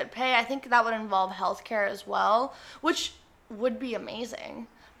treated, good pay. I think that would involve healthcare as well, which would be amazing.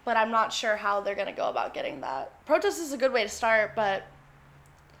 But I'm not sure how they're going to go about getting that. Protest is a good way to start, but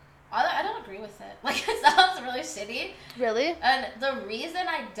I don't agree with it. Like, it sounds really shitty. Really? And the reason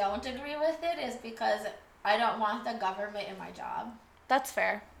I don't agree with it is because I don't want the government in my job. That's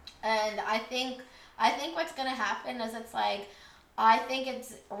fair. And I think what's going to happen is I think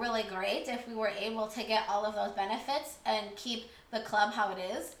it's really great if we were able to get all of those benefits and keep the club how it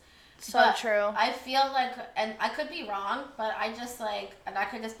is. So true. I feel like, and I could be wrong, but I just like, and I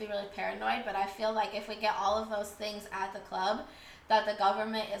could just be really paranoid, but I feel like if we get all of those things at the club, that the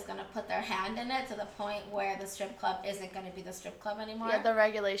government is going to put their hand in it to the point where the strip club isn't going to be the strip club anymore. Yeah, the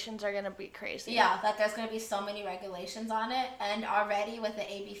regulations are going to be crazy. Yeah, that there's going to be so many regulations on it. And already with the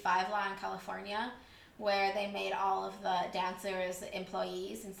AB5 law in California, where they made all of the dancers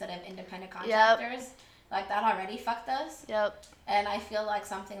employees instead of independent contractors. Yep. Like, that already fucked us. Yep. And I feel like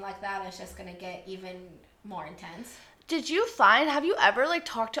something like that is just going to get even more intense. Have you ever, like,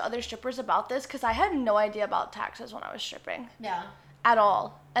 talked to other strippers about this? Because I had no idea about taxes when I was stripping. Yeah. At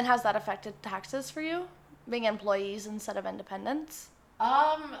all. And has that affected taxes for you? Being employees instead of independents?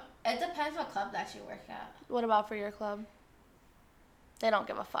 It depends what club that you work at. What about for your club? They don't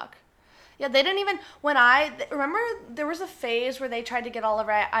give a fuck. Yeah, they didn't even, remember there was a phase where they tried to get all of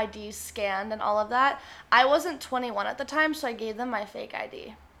our IDs scanned and all of that. I wasn't 21 at the time, so I gave them my fake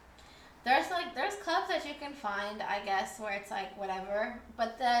ID. There's clubs that you can find, I guess, where it's like whatever.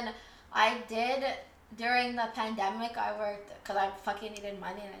 But then I did, during the pandemic, I worked, because I fucking needed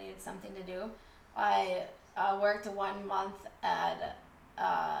money and I needed something to do. I worked 1 month at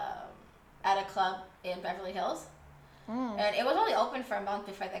a club in Beverly Hills. And it was only open for a month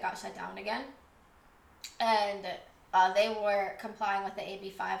before they got shut down again. And they were complying with the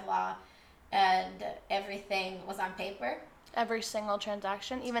AB5 law, and everything was on paper. Every single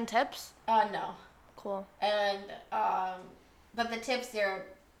transaction, even tips? No. Cool. And but the tips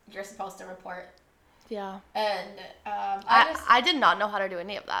you're supposed to report. Yeah. And I did not know how to do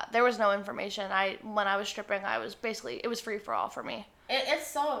any of that. There was no information. When I was stripping, it was free for all for me. it's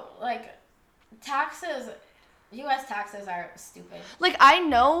so, like, taxes, U.S. taxes are stupid. Like, I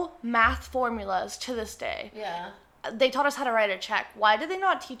know math formulas to this day. Yeah. They taught us how to write a check. Why did they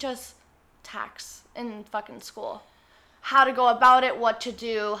not teach us tax in fucking school? How to go about it, what to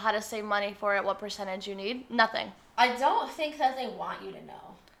do, how to save money for it, what percentage you need. Nothing. I don't think that they want you to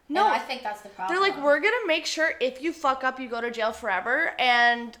know. No. And I think that's the problem. They're like, we're going to make sure if you fuck up, you go to jail forever.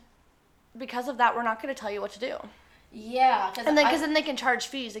 And because of that, we're not going to tell you what to do. Yeah. And then, because then they can charge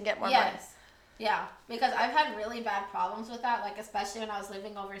fees and get more money. Yes. Yeah. Because I've had really bad problems with that. Like, especially when I was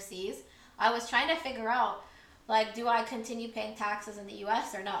living overseas. I was trying to figure out, like, do I continue paying taxes in the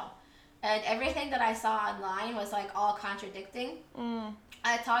U.S. or no? And everything that I saw online was, like, all contradicting.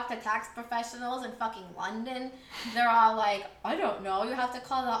 I talked to tax professionals in fucking London. They're all like, I don't know. You have to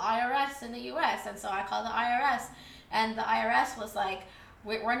call the IRS in the U.S. And so I called the IRS. And the IRS was like,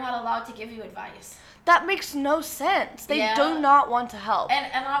 we're not allowed to give you advice. That makes no sense. They do not want to help.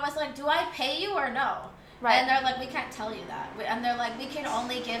 And I was like, do I pay you or no? Right. And they're like, we can't tell you that. And they're like, we can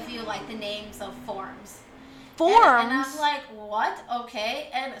only give you, like, the names of forms. Forms? And I'm like, what? Okay.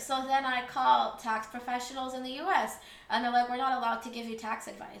 And so then I call tax professionals in the U.S. And they're like, we're not allowed to give you tax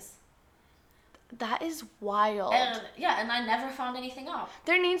advice. That is wild. And I never found anything out.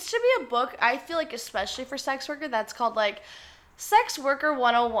 There needs to be a book, I feel like, especially for sex worker, that's called, like, Sex Worker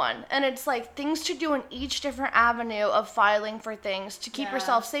 101. And it's, like, things to do in each different avenue of filing for things to keep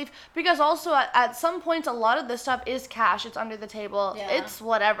yourself safe. Because also, at some points, a lot of this stuff is cash. It's under the table. Yeah. It's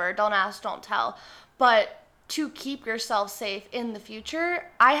whatever. Don't ask, don't tell. But to keep yourself safe in the future,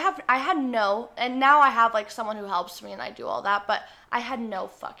 I had no, and now I have, like, someone who helps me and I do all that, but I had no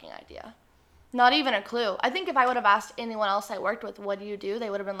fucking idea. Not even a clue. I think if I would have asked anyone else I worked with, what do you do? They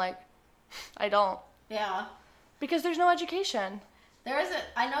would have been like, I don't. Yeah. Because there's no education.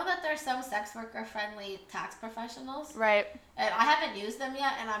 I know that there's some sex worker friendly tax professionals. Right. And I haven't used them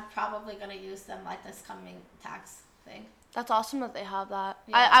yet, and I'm probably going to use them like this coming tax thing. That's awesome that they have that.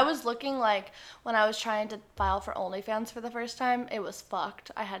 Yeah. I was looking, like, when I was trying to file for OnlyFans for the first time, it was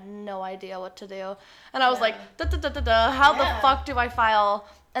fucked. I had no idea what to do. And I was like, how the fuck do I file?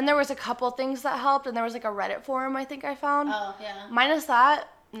 And there was a couple things that helped, and there was, like, a Reddit forum I think I found. Oh, yeah. Minus that,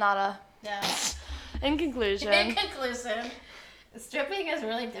 nada. Yeah. In conclusion, stripping is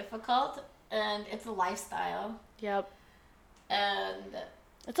really difficult, and it's a lifestyle. Yep. And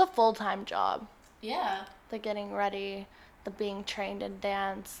it's a full-time job. Yeah. The getting ready, the being trained in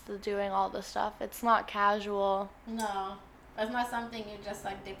dance, the doing all the stuff. It's not casual. No. It's not something you just,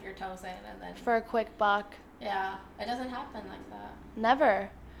 like, dip your toes in and then... For a quick buck. Yeah. It doesn't happen like that. Never.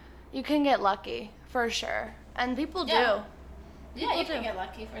 You can get lucky, for sure. And people do. Yeah, you can get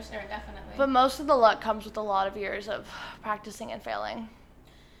lucky, for sure, definitely. But most of the luck comes with a lot of years of practicing and failing.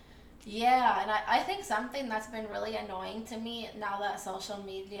 Yeah, and I think something that's been really annoying to me now that social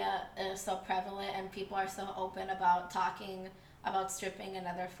media is so prevalent and people are so open about talking about stripping and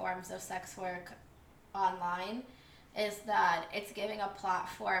other forms of sex work online is that it's giving a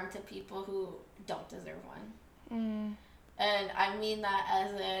platform to people who don't deserve one. And I mean that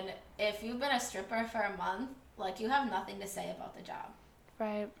as in, if you've been a stripper for a month, like, you have nothing to say about the job.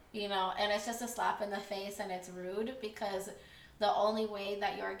 Right. You know, and it's just a slap in the face and it's rude because the only way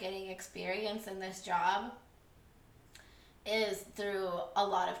that you're getting experience in this job is through a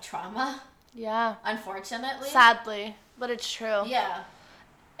lot of trauma. Yeah. Unfortunately. Sadly, but it's true. Yeah.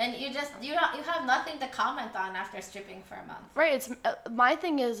 And you have nothing to comment on after stripping for a month. Right. It's my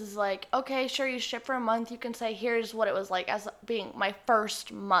thing is like, okay, sure, you strip for a month. You can say, here's what it was like as being my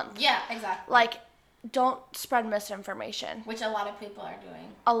first month. Yeah, exactly. Like, don't spread misinformation. Which a lot of people are doing.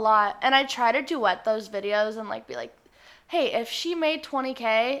 A lot. And I try to duet those videos and, like, be like, hey, if she made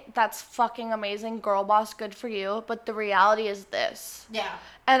 $20K, that's fucking amazing. Girl boss, good for you. But the reality is this. Yeah.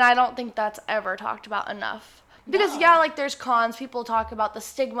 And I don't think that's ever talked about enough. Because, yeah, like, there's cons. People talk about the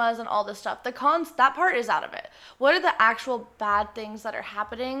stigmas and all this stuff. The cons, that part is out of it. What are the actual bad things that are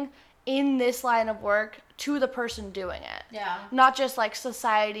happening in this line of work to the person doing it? Yeah. Not just, like,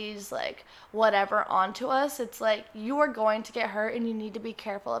 society's, like, whatever onto us. It's like, you are going to get hurt and you need to be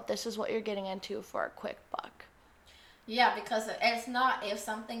careful if this is what you're getting into for a quick buck. Yeah, because it's not if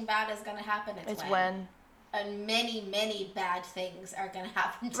something bad is going to happen, it's when. And many, many bad things are going to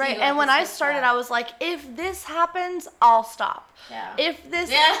happen to you. Right, and when I started, I was like, if this happens, I'll stop. Yeah. If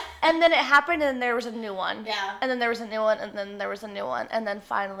this... Yeah. And then it happened, and there was a new one. Yeah. And then there was a new one, and then there was a new one. And then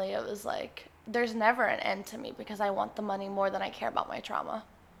finally, it was like, there's never an end to me because I want the money more than I care about my trauma.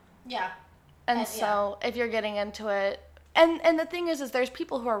 Yeah. And so, if you're getting into it... And the thing is there's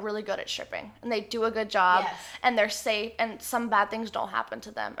people who are really good at stripping, and they do a good job, and they're safe, and some bad things don't happen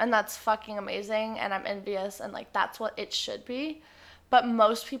to them, and that's fucking amazing, and I'm envious, and, like, that's what it should be. But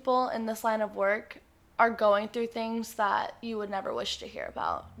most people in this line of work are going through things that you would never wish to hear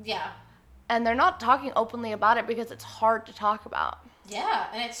about. Yeah. And they're not talking openly about it because it's hard to talk about. Yeah,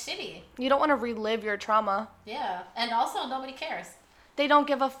 and it's shitty. You don't want to relive your trauma. Yeah, and also nobody cares. They don't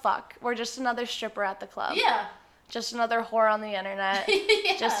give a fuck. We're just another stripper at the club. Yeah. Just another whore on the internet.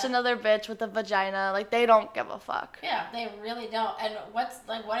 Yeah. Just another bitch with a vagina. Like, they don't give a fuck. Yeah, they really don't. And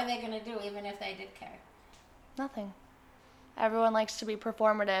what are they going to do even if they did care? Nothing. Everyone likes to be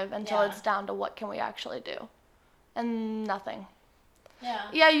performative until Yeah. it's down to what can we actually do. And nothing. Yeah.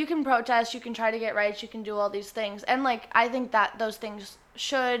 Yeah, you can protest, you can try to get rights, you can do all these things. And, like, I think that those things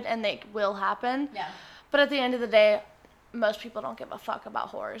should and they will happen. Yeah. But at the end of the day, most people don't give a fuck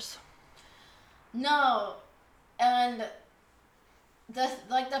about whores. No. And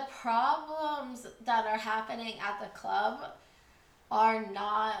the problems that are happening at the club are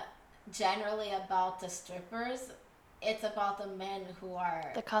not generally about the strippers. It's about the men who are...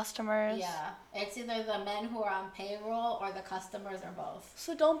 The customers. Yeah. It's either the men who are on payroll or the customers or both.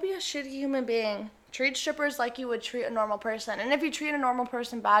 So don't be a shitty human being. Treat strippers like you would treat a normal person. And if you treat a normal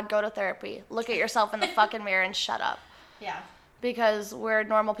person bad, go to therapy. Look at yourself in the fucking mirror and shut up. Yeah. Because we're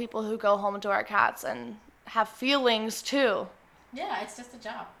normal people who go home to our cats and have feelings too. Yeah, it's just a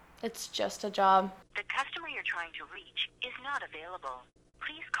job. It's just a job. The customer you're trying to reach is not available.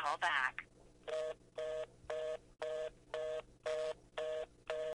 Please call back.